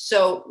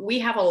 So we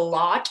have a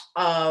lot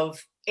of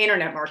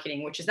internet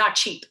marketing, which is not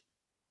cheap,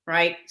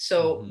 right?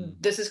 So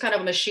this is kind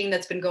of a machine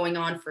that's been going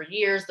on for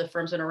years. The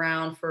firm's been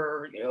around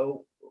for,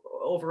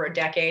 over a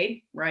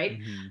decade, right?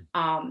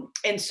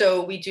 And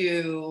so we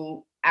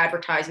do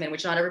advertisement,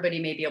 which not everybody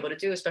may be able to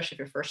do, especially if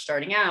you're first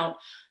starting out,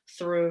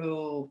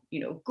 through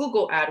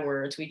Google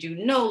AdWords. We do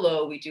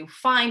NOLO, we do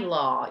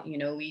FindLaw,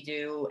 we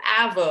do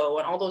Avo,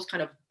 and all those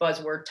kind of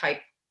buzzword type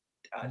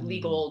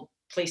legal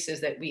places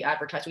that we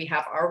advertise. We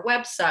have our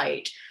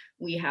website.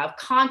 We have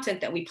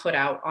content that we put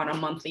out on a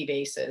monthly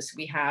basis.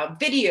 We have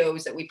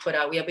videos that we put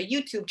out. We have a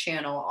YouTube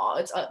channel.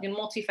 It's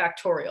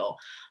multifactorial.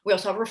 We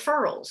also have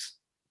referrals,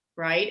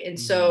 right? And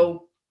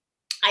so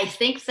I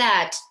think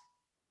that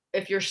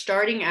if you're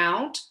starting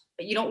out,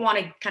 you don't want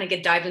to kind of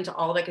get dived into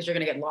all of it, because you're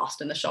going to get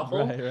lost in the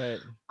shuffle. Right.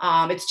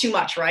 It's too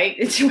much, right?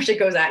 It's too much that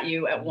goes at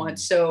you at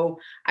once. So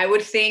I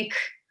would think,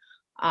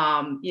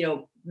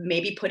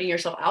 maybe putting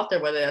yourself out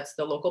there, whether that's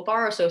the local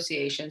bar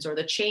associations or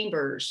the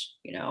chambers,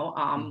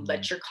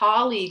 let your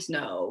colleagues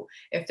know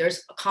if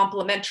there's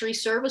complimentary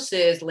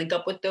services, link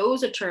up with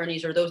those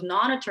attorneys or those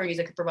non-attorneys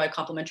that could provide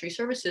complimentary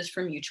services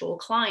for mutual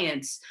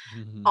clients.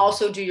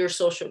 Also do your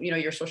social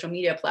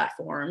media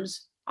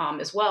platforms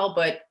as well.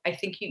 But I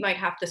think you might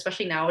have to,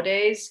 especially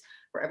nowadays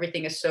where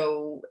everything is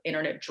so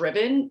internet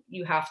driven,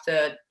 you have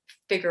to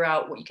figure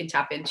out what you can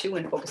tap into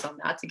and focus on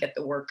that to get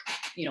the work,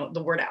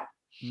 the word out.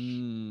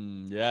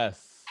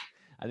 Yes.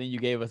 I think you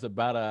gave us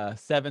about a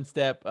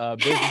 7-step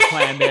business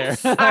plan there.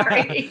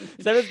 Sorry.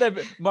 7-step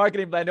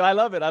marketing plan. No, I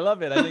love it.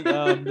 I think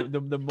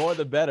the more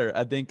the better.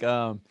 I think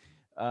in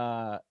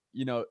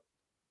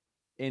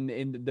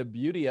the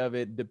beauty of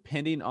it,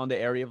 depending on the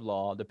area of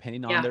law,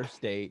 depending on their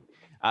state,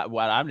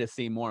 what I'm just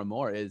seeing more and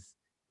more is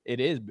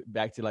it is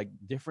back to like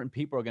different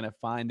people are gonna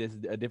find this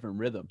a different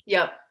rhythm.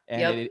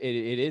 And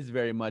it is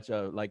very much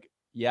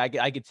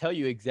I could tell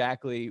you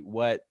exactly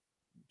what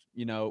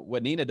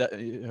Nina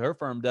her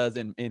firm does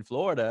in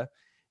Florida,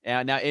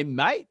 and now it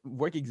might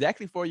work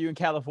exactly for you in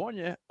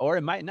California, or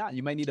it might not.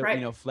 You might need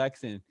to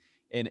flex and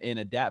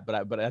adapt.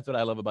 But that's what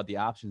I love about the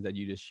options that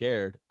you just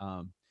shared,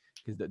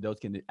 because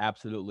those can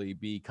absolutely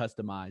be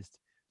customized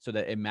so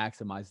that it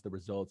maximizes the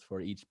results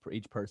for each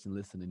person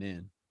listening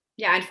in.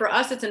 Yeah, and for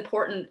us, it's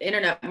important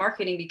internet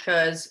marketing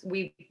because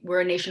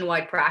we're a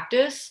nationwide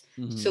practice,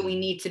 so we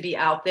need to be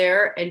out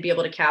there and be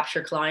able to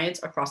capture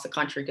clients across the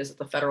country because of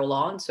the federal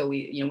law, and so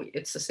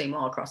it's the same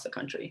law across the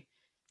country.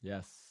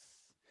 Yes.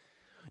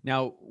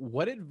 Now,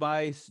 what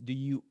advice do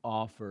you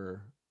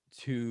offer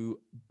to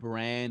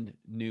brand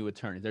new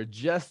attorneys? They're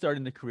just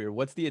starting the career.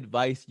 What's the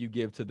advice you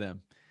give to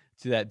them,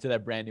 to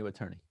that brand new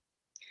attorney?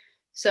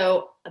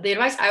 So the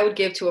advice I would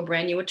give to a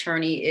brand new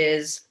attorney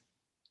is,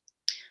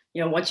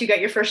 once you get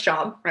your first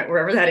job, right,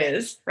 wherever that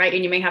is, right,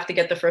 and you may have to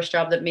get the first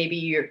job that maybe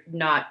you're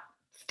not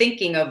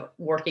thinking of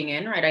working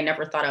in, right? I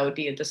never thought I would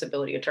be a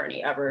disability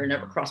attorney ever,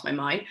 never Mhm. crossed my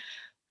mind.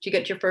 But you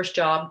get your first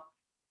job,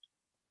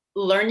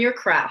 learn your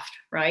craft,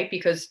 right?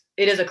 Because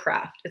it is a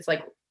craft. It's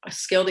like a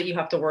skill that you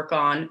have to work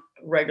on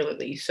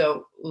regularly.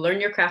 So learn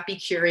your craft, be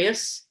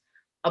curious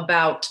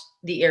about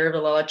the area of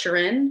the law that you're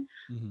in.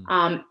 Mhm.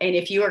 And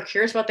if you are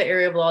curious about the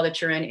area of law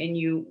that you're in and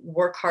you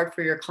work hard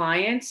for your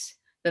clients,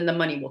 then the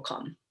money will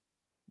come.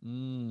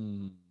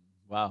 Mm.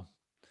 Wow.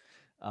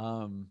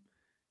 Um,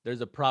 there's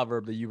a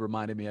proverb that you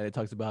reminded me of. It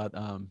talks about,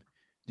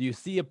 do you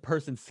see a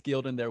person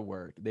skilled in their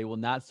work? They will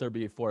not serve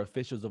before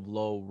officials of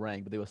low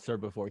rank, but they will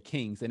serve before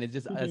kings. And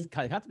it's Mhm.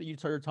 kind of what you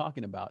started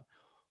talking about.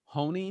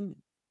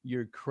 Honing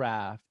your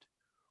craft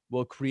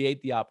will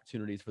create the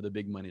opportunities for the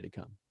big money to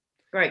come.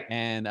 Right.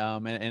 And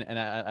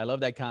I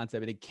love that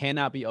concept, and it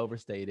cannot be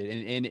overstated,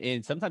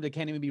 and sometimes it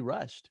can't even be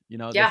rushed.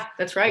 Yeah,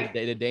 that's right.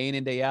 The day in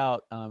and day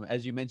out.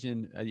 As you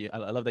mentioned, I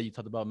love that you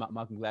talked about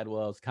Malcolm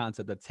Gladwell's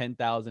concept of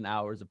 10,000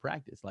 hours of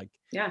practice. Like,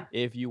 Yeah,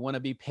 if you want to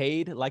be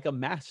paid like a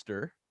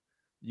master,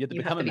 you have to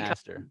you have become to a become.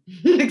 master.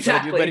 But if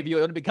Exactly. you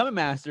want to become a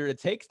master, it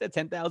takes the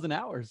 10,000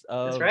 hours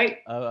That's right.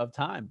 of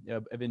time,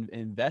 of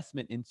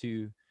investment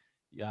into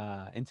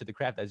the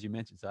craft, as you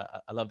mentioned. So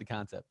I love the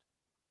concept.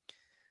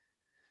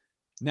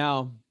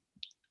 Now,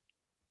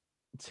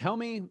 tell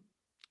me,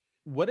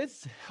 what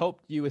has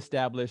helped you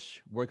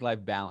establish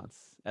work-life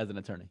balance as an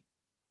attorney?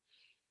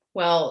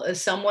 Well,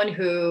 as someone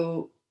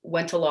who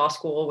went to law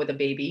school with a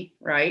baby,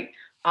 right?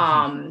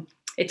 Um,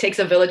 it takes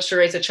a village to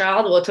raise a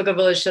child. Well, it took a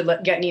village to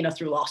get Nina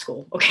through law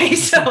school. Okay,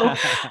 so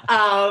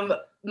um,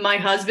 my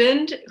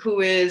husband,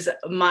 who is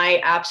my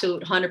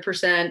absolute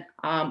 100%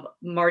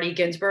 Marty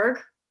Ginsburg,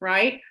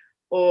 right?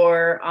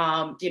 Or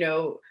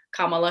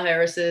Kamala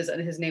Harris's,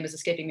 and his name is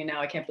escaping me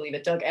now. I can't believe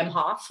it. Doug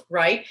Emhoff,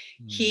 right?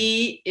 Mm,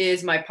 He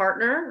is my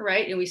partner,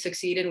 right? And we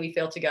succeed and we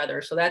fail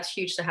together. So that's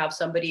huge to have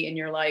somebody in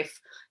your life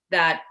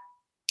that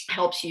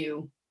helps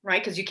you,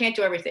 right? Because you can't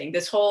do everything.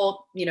 This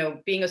whole,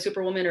 being a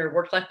superwoman or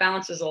work-life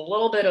balance is a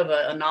little bit of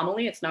an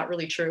anomaly. It's not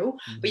really true,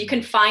 but you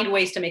can mhm, find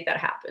ways to make that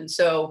happen.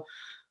 So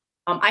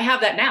I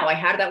have that now. I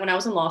had that when I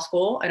was in law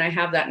school, and I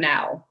have that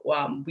now.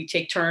 We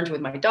take turns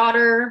with my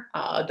daughter.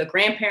 The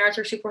grandparents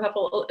are super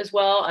helpful as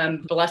well.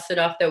 I'm blessed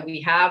enough that we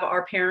have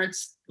our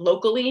parents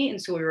locally,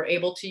 and so we were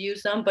able to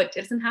use them. But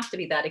it doesn't have to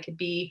be that. It could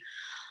be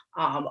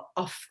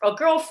a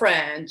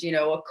girlfriend,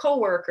 a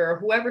coworker,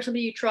 whoever,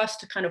 somebody you trust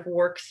to kind of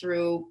work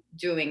through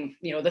doing,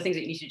 the things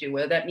that you need to do,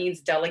 whether that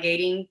means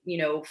delegating,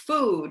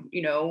 food,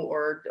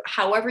 or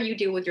however you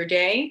deal with your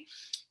day,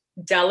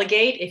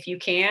 delegate if you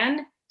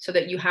can so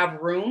that you have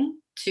room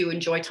to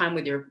enjoy time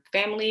with your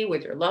family,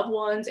 with your loved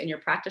ones, and your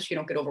practice. You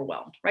don't get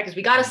overwhelmed, right? Because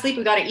we got to sleep,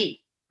 we got to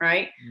eat,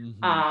 right?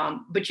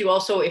 mhm. But you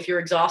also, if you're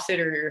exhausted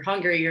or you're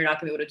hungry, you're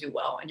not going to be able to do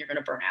well and you're going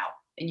to burn out.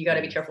 And you got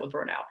to be Yes. careful with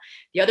burnout.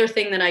 The other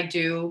thing that I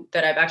do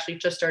that I've actually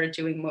just started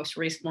doing more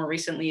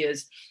recently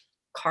is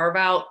carve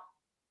out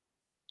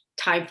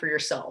time for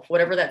yourself,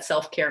 whatever that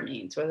self care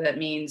means, whether that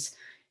means,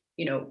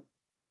 you know,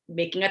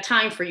 making a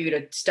time for you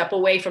to step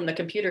away from the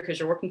computer because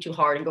you're working too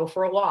hard and go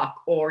for a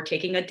walk, or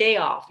taking a day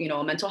off,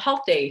 a mental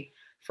health day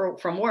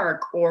from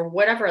work, or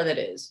whatever that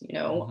is.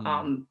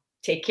 Mhm.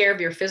 Take care of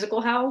your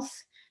physical health,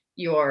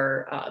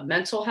 your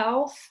mental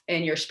health,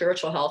 and your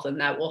spiritual health, and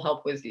that will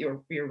help with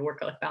your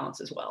work life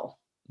balance as well.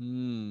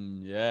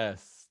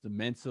 Yes, the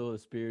mental, the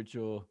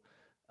spiritual,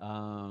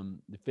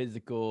 the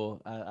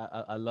physical.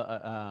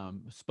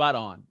 Spot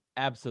on.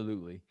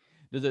 Absolutely.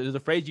 There's a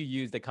phrase you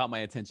used that caught my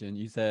attention.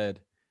 You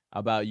said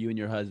about you and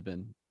your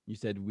husband. You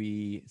said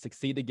we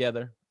succeed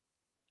together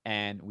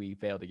and we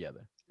fail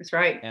together. That's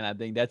right. And I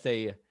think it's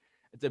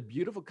a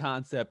beautiful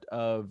concept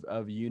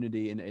of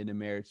unity in a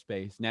marriage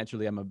space.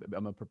 Naturally, I'm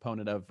a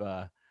proponent of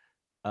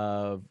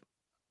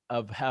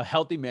of how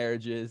healthy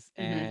marriages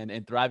Hmm.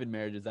 and thriving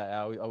marriages.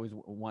 I always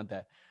want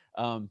that.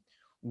 Um,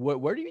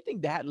 where do you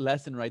think that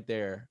lesson right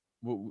there?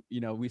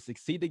 We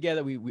succeed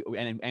together,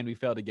 and we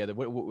fail together.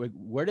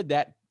 Where did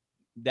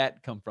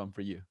that come from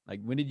for you?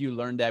 Like, when did you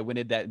learn that? When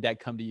did that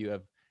come to you?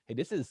 Of, hey,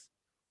 this is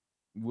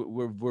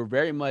we're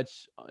very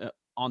much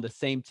on the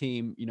same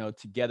team,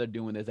 together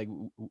doing this. Like,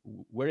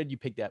 where did you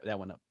pick that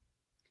one up?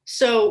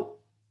 So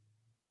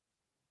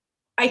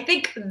I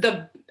think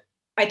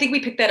I think we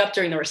picked that up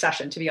during the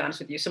recession, to be honest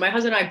with you. So my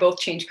husband and I both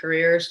changed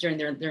careers during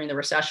the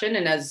recession,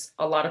 and as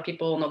a lot of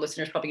people and the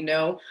listeners probably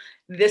know,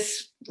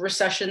 this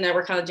recession that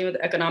we're kind of doing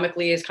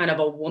economically is kind of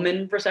a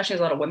woman recession.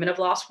 A lot of women have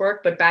lost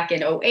work, but back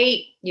in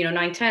 '08,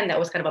 9, 10, that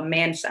was kind of a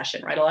man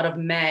session, right? A lot of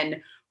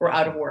men were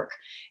out of Mhm. work,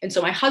 and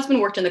so my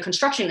husband worked in the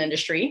construction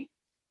industry,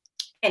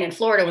 and in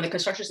Florida, when the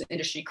construction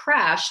industry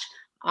crashed,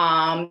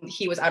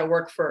 he was out of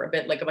work for a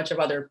bit, like a bunch of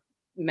other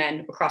men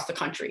across the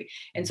country.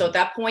 And so at Mhm.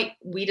 that point,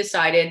 we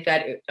decided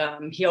that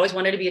he always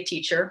wanted to be a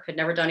teacher, had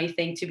never done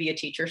anything to be a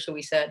teacher. So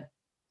we said,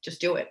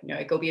 just do it. You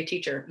know, go be a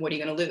teacher. What are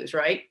you going to lose,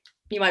 right?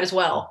 You might as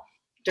well.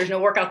 There's no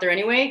work out there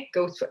anyway.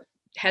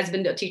 Has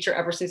been a teacher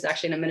ever since,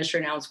 actually an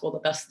administrator now in school, the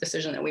best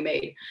decision that we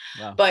made.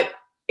 Wow. But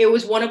it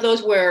was one of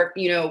those where,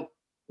 you know,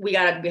 we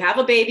have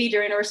a baby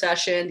during a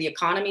recession. The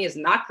economy is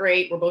not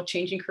great. We're both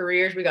changing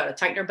careers. We got to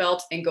tighten our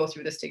belts and go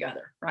through this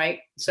together. Right.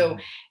 So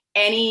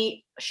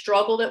any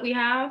struggle that we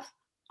have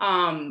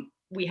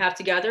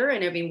together,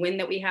 and every win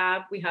that we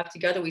have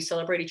together. We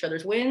celebrate each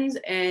other's wins,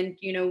 and,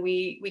 you know,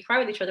 we cry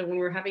with each other when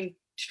we're having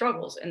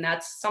struggles. And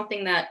that's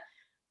something that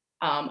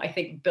I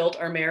think built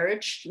our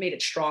marriage, made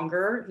it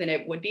stronger than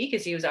it would be,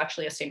 because he was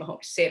actually a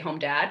stay-at-home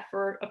dad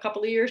for a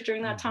couple of years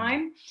during that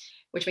time,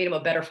 which made him a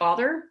better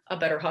father, a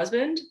better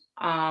husband,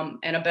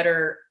 and a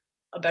better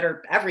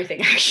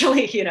everything,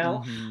 actually, you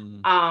know.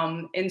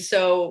 And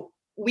so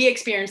we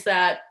experienced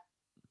that,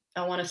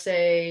 I want to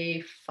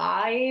say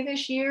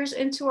 5-ish years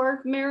into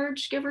our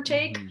marriage, give or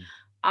take.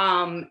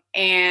 And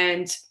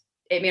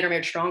it made our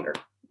marriage stronger,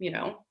 you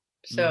know.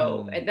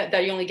 So and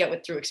that you only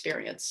get through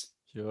experience.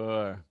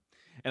 Sure.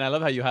 And I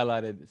love how you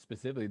highlighted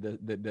specifically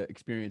the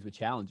experience with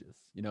challenges,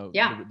 you know,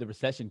 the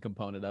recession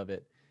component of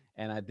it.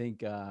 And I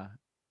think,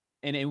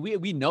 and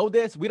we know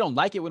this. We don't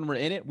like it when we're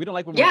in it. We don't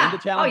like when we're in the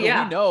challenge.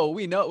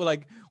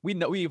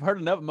 But we've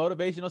heard enough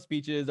motivational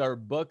speeches or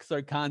books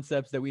or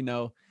concepts that we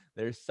know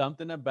there's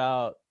something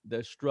about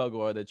the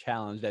struggle or the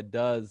challenge that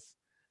does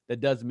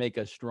make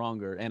us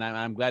stronger. And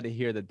I'm glad to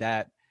hear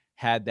that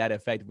had that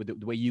effect with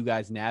the way you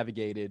guys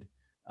navigated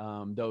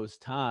those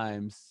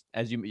times.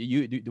 As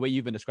you the way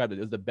you've been described it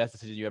was the best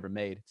decision you ever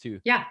made to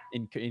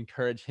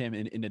encourage him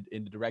in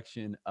the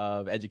direction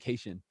of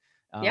education,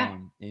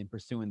 in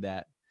pursuing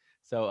that.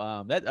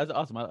 So that's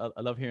awesome. I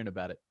love hearing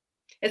about it.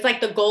 It's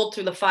like the gold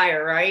through the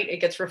fire, right?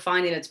 It gets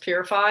refined and it's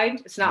purified.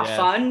 It's not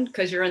fun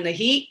because you're in the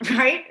heat,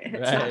 right?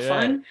 It's not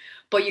fun,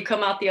 but you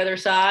come out the other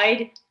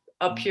side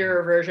a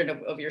pure version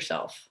of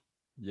yourself.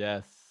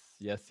 Yes.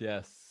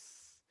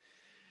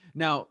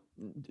 Now,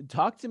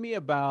 talk to me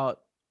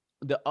about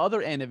the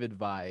other end of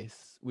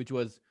advice, which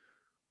was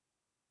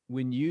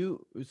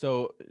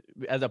so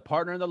as a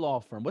partner in the law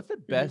firm, what's the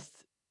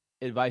best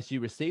advice you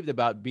received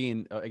about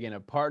being, again,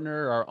 a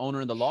partner or owner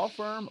in the law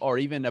firm, or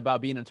even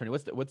about being an attorney?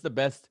 What's the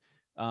best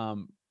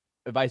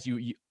advice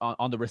you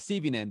on the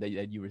receiving end that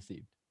you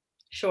received?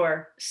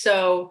 Sure.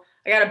 So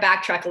I got to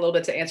backtrack a little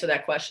bit to answer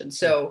that question.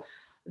 So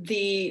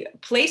the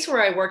place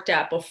where I worked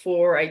at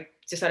before I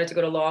decided to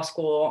go to law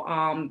school,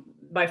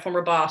 my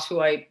former boss,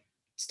 who I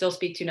still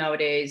speak to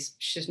nowadays,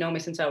 she's known me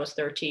since I was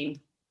 13.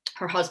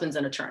 Her husband's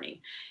an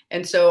attorney.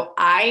 And so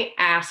I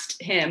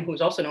asked him,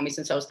 who's also known me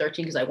since I was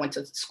 13, because I went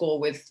to school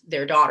with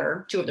their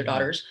daughter, two of their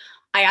daughters,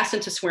 I asked him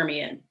to swear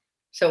me in.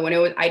 So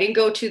I didn't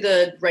go to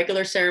the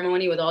regular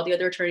ceremony with all the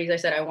other attorneys. I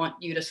said, I want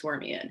you to swear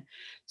me in.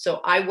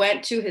 So I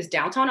went to his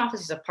downtown office.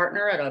 He's a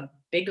partner at a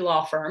big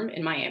law firm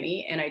in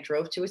Miami. And I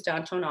drove to his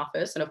downtown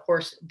office. And of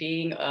course,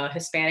 being a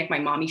Hispanic, my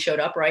mommy showed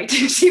up, right,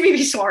 to see me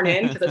be sworn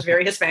in, because that's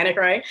very Hispanic,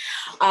 right?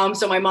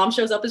 So my mom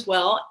shows up as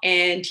well.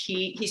 And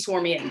he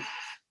swore me in.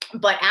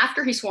 But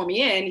after he swore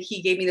me in,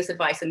 he gave me this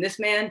advice. And this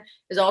man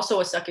is also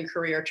a second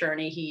career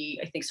attorney. He,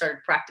 I think, started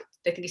practice.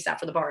 I think he sat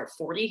for the bar at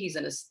 40. He's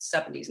in his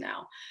 70s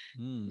now.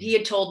 He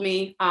had told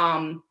me,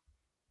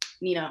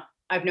 Nina,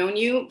 I've known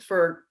you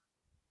for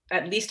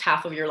at least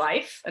half of your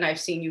life, and I've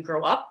seen you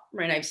grow up,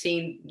 right? I've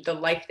seen the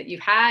life that you've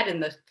had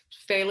and the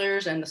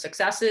failures and the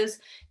successes.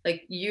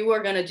 Like, you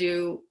are going to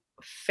do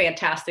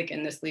fantastic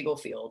in this legal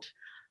field.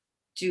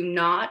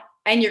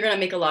 And you're going to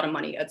make a lot of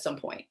money at some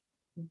point.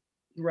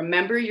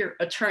 Remember your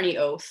attorney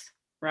oath,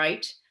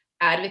 right?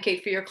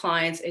 Advocate for your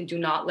clients, and do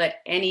not let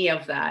any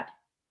of that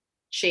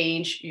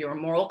change your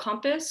moral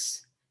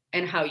compass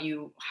and how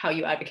you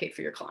advocate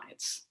for your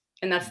clients.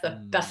 And that's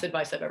the best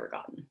advice I've ever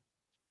gotten.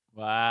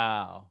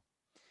 Wow.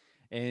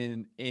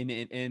 And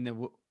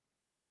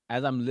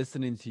as I'm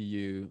listening to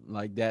you,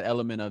 like that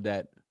element of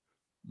that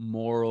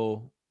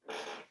moral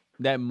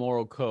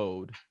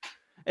code,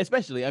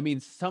 especially, I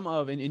mean,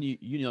 and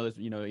you know this,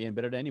 Ian,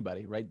 better than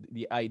anybody, right?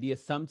 The idea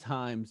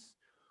sometimes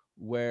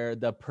where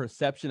the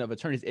perception of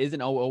attorneys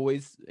isn't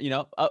always,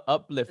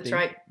 uplifting. That's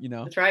right.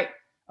 That's right.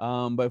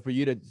 But for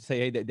you to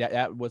say, hey,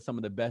 that was some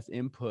of the best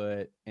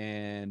input,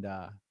 and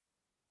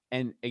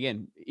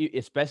again,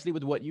 especially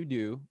with what you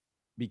do,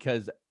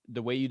 because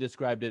the way you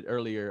described it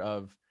earlier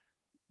of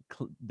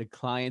the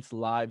client's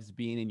lives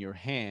being in your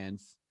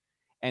hands,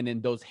 and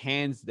then those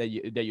hands that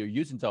you're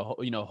using to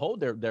hold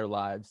their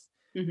lives,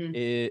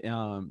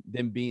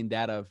 them being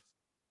that of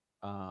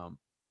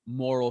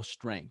moral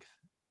strength,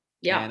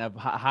 and of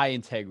high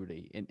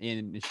integrity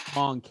and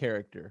strong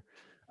character,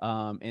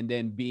 and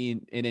then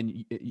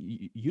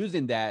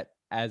using that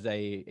as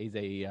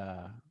a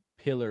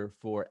pillar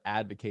for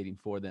advocating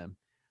for them.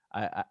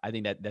 I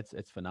think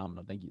that's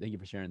phenomenal. Thank you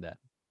for sharing that.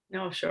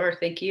 No, sure.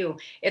 Thank you.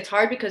 It's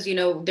hard because,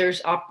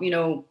 there's,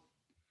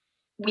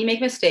 we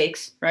make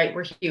mistakes, right?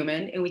 We're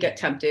human and we get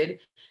tempted.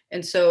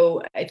 And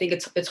so I think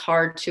it's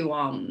hard to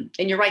and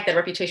you're right, that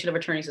reputation of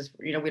attorneys is,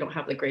 we don't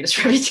have the greatest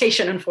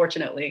reputation,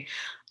 unfortunately.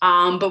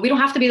 But we don't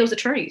have to be those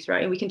attorneys,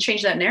 right? We can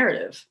change that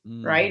narrative,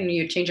 right? And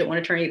you change it one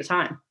attorney at a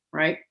time,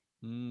 right?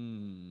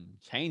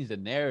 Change the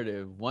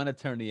narrative one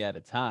attorney at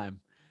a time.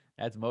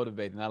 That's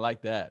motivating. I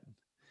like that.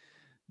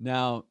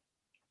 Now,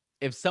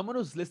 if someone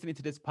was listening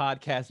to this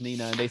podcast,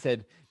 Nina, and they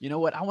said, you know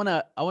what, I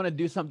wanna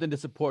do something to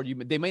support you.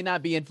 They may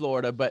not be in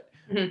Florida, but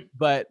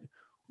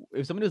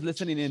if somebody was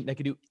listening in that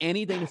could do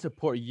anything to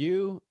support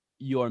you,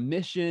 your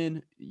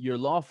mission, your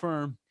law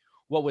firm,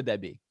 what would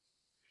that be?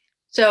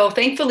 So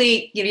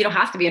thankfully, you don't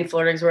have to be in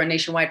Florida because we're a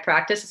nationwide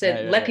practice.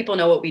 Let people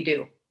know what we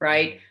do,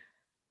 right?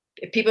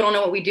 If people don't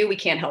know what we do, we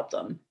can't help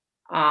them.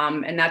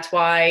 And that's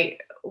why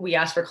we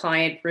ask for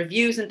client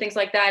reviews and things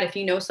like that. If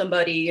you know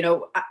somebody,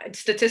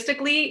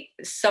 statistically,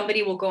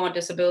 somebody will go on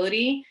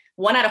disability.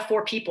 1 out of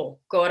 4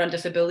 people go out on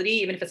disability,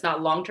 even if it's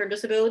not long-term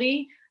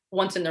disability,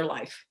 once in their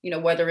life,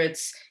 whether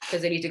it's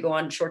because they need to go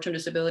on short-term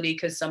disability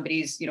because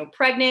somebody's,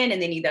 pregnant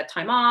and they need that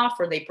time off,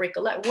 or they break a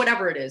leg,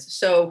 whatever it is.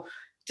 So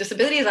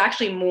disability is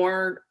actually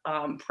more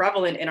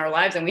prevalent in our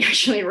lives than we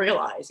actually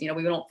realize. We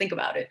don't think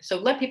about it. So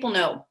let people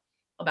know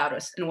about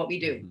us and what we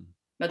do.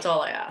 That's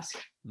all I ask.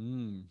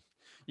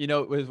 It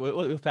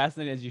was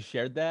fascinating as you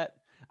shared that.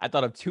 I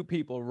thought of 2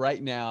 people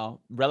right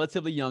now,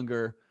 relatively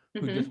younger,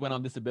 who just went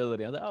on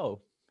disability. I was like,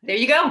 oh, there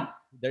you go.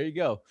 There you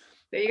go.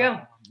 There you go.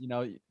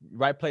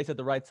 Right place at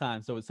the right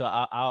time. So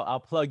I'll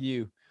plug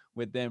you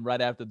with them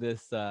right after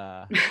this,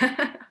 okay.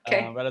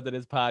 right after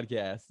this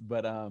podcast.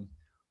 But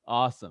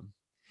awesome.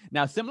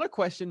 Now, similar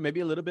question,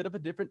 maybe a little bit of a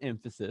different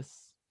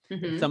emphasis.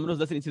 If someone was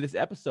listening to this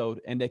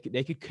episode and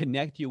they could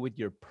connect you with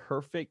your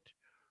perfect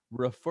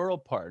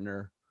referral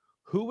partner,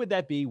 who would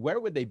that be? Where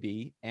would they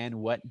be? And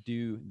what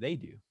do they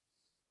do?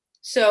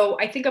 So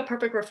I think a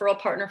perfect referral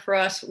partner for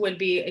us would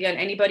be, again,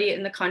 anybody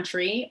in the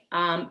country.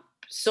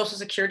 Social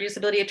Security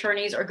disability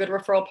attorneys are good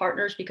referral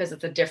partners because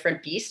it's a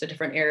different beast, a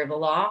different area of the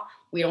law.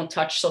 We don't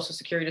touch Social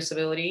Security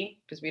disability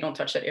because we don't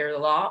touch that area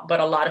of the law. But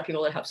a lot of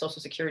people that have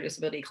Social Security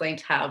disability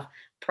claims have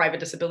private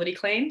disability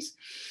claims.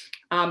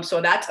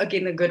 So that's,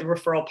 again, a good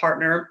referral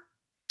partner.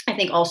 I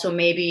think also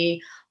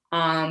maybe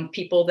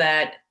people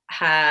that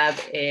have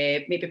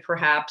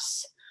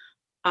perhaps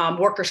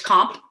workers'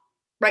 comp,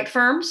 right,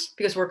 firms,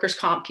 because workers'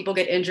 comp, people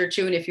get injured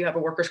too. And if you have a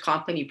workers'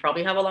 comp claim, you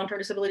probably have a long-term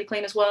disability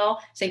claim as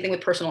well. Same thing with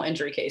personal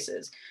injury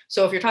cases.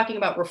 So if you're talking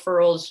about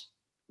referrals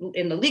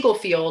in the legal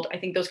field, I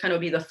think those kind of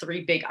would be the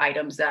 3 big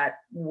items that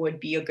would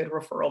be a good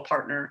referral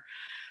partner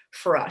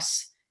for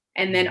us.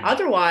 And then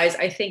otherwise,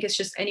 I think it's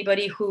just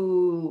anybody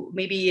who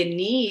may be in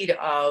need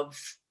of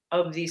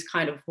these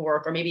kind of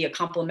work, or maybe a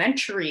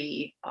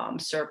complementary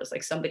service,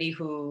 like somebody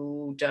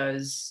who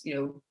does,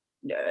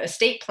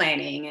 estate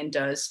planning and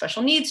does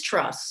special needs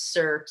trusts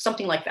or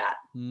something like that.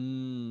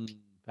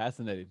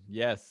 Fascinating.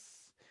 Yes.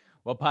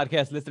 Well,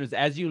 podcast listeners,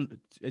 as you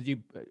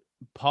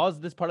pause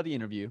this part of the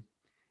interview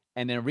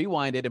and then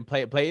rewind it and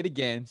play it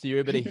again, so you're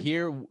able to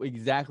hear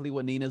exactly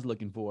what Nina's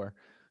looking for,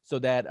 so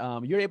that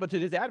you're able to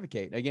just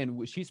advocate.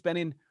 Again, she's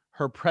spending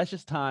her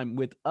precious time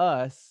with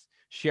us,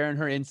 sharing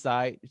her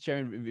insight,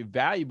 sharing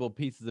valuable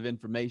pieces of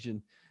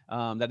information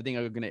that I think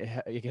are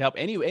it can help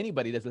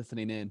anybody that's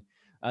listening in.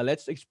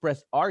 Let's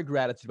express our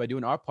gratitude by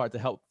doing our part to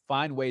help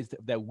find ways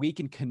that we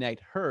can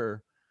connect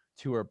her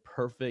to her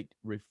perfect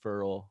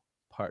referral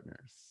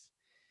partners.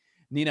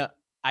 Nina,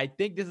 I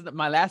think this is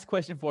my last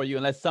question for you,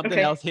 unless something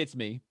else hits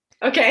me.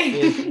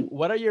 Okay.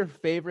 What are your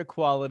favorite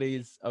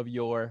qualities of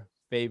your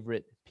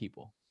favorite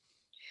people?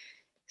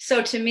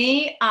 So to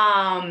me,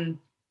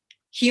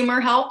 humor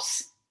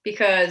helps.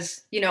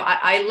 Because,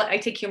 I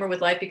take humor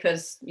with life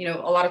because, a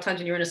lot of times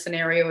when you're in a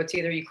scenario, it's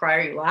either you cry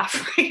or you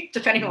laugh, right?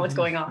 Depending on what's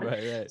going on.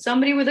 Right.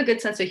 Somebody with a good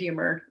sense of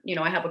humor.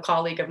 I have a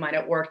colleague of mine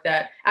at work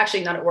I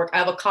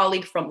have a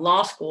colleague from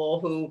law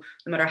school who,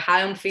 no matter how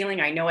I'm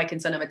feeling, I know I can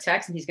send him a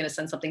text and he's going to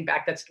send something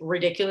back that's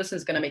ridiculous and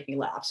it's going to make me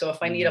laugh. So if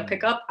I need a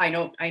pickup, I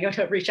know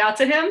to reach out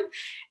to him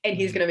and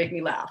he's going to make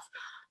me laugh.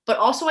 But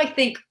also I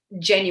think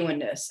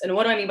genuineness. And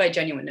what do I mean by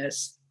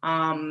genuineness?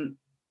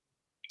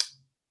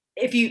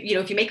 If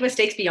you make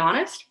mistakes, be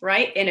honest,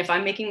 right? And if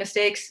I'm making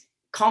mistakes,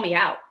 call me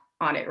out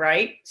on it,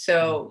 right?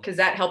 So, because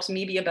that helps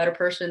me be a better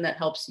person, that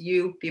helps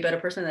you be a better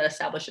person, that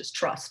establishes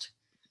trust.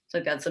 So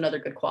that's another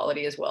good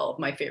quality as well of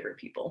my favorite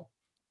people.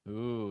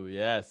 Ooh,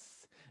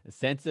 yes. A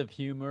sense of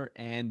humor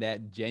and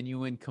that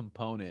genuine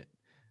component.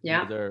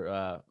 Yeah. Those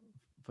are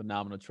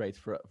phenomenal traits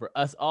for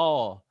us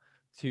all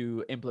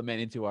to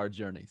implement into our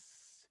journeys.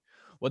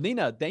 Well,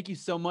 Nina, thank you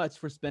so much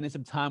for spending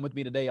some time with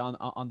me today on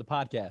the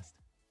podcast.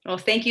 Well,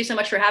 thank you so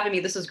much for having me.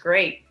 This is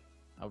great.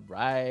 All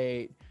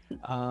right.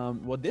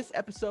 Well, this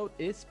episode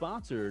is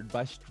sponsored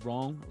by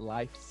Strong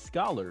Life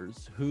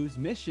Scholars, whose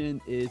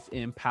mission is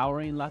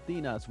empowering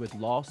Latinas with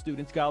law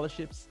student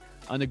scholarships,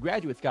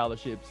 undergraduate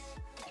scholarships,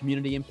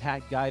 community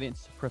impact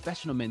guidance,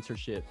 professional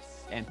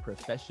mentorships, and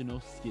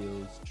professional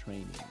skills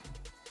training.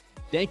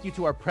 Thank you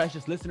to our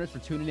precious listeners for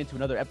tuning in to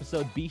another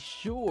episode. Be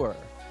sure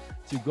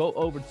to go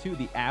over to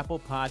the Apple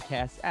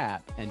Podcasts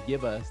app and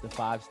give us the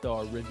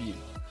 5-star review.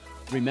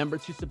 Remember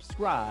to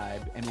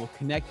subscribe, and we'll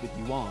connect with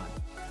you on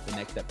the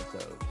next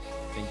episode.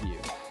 Thank you.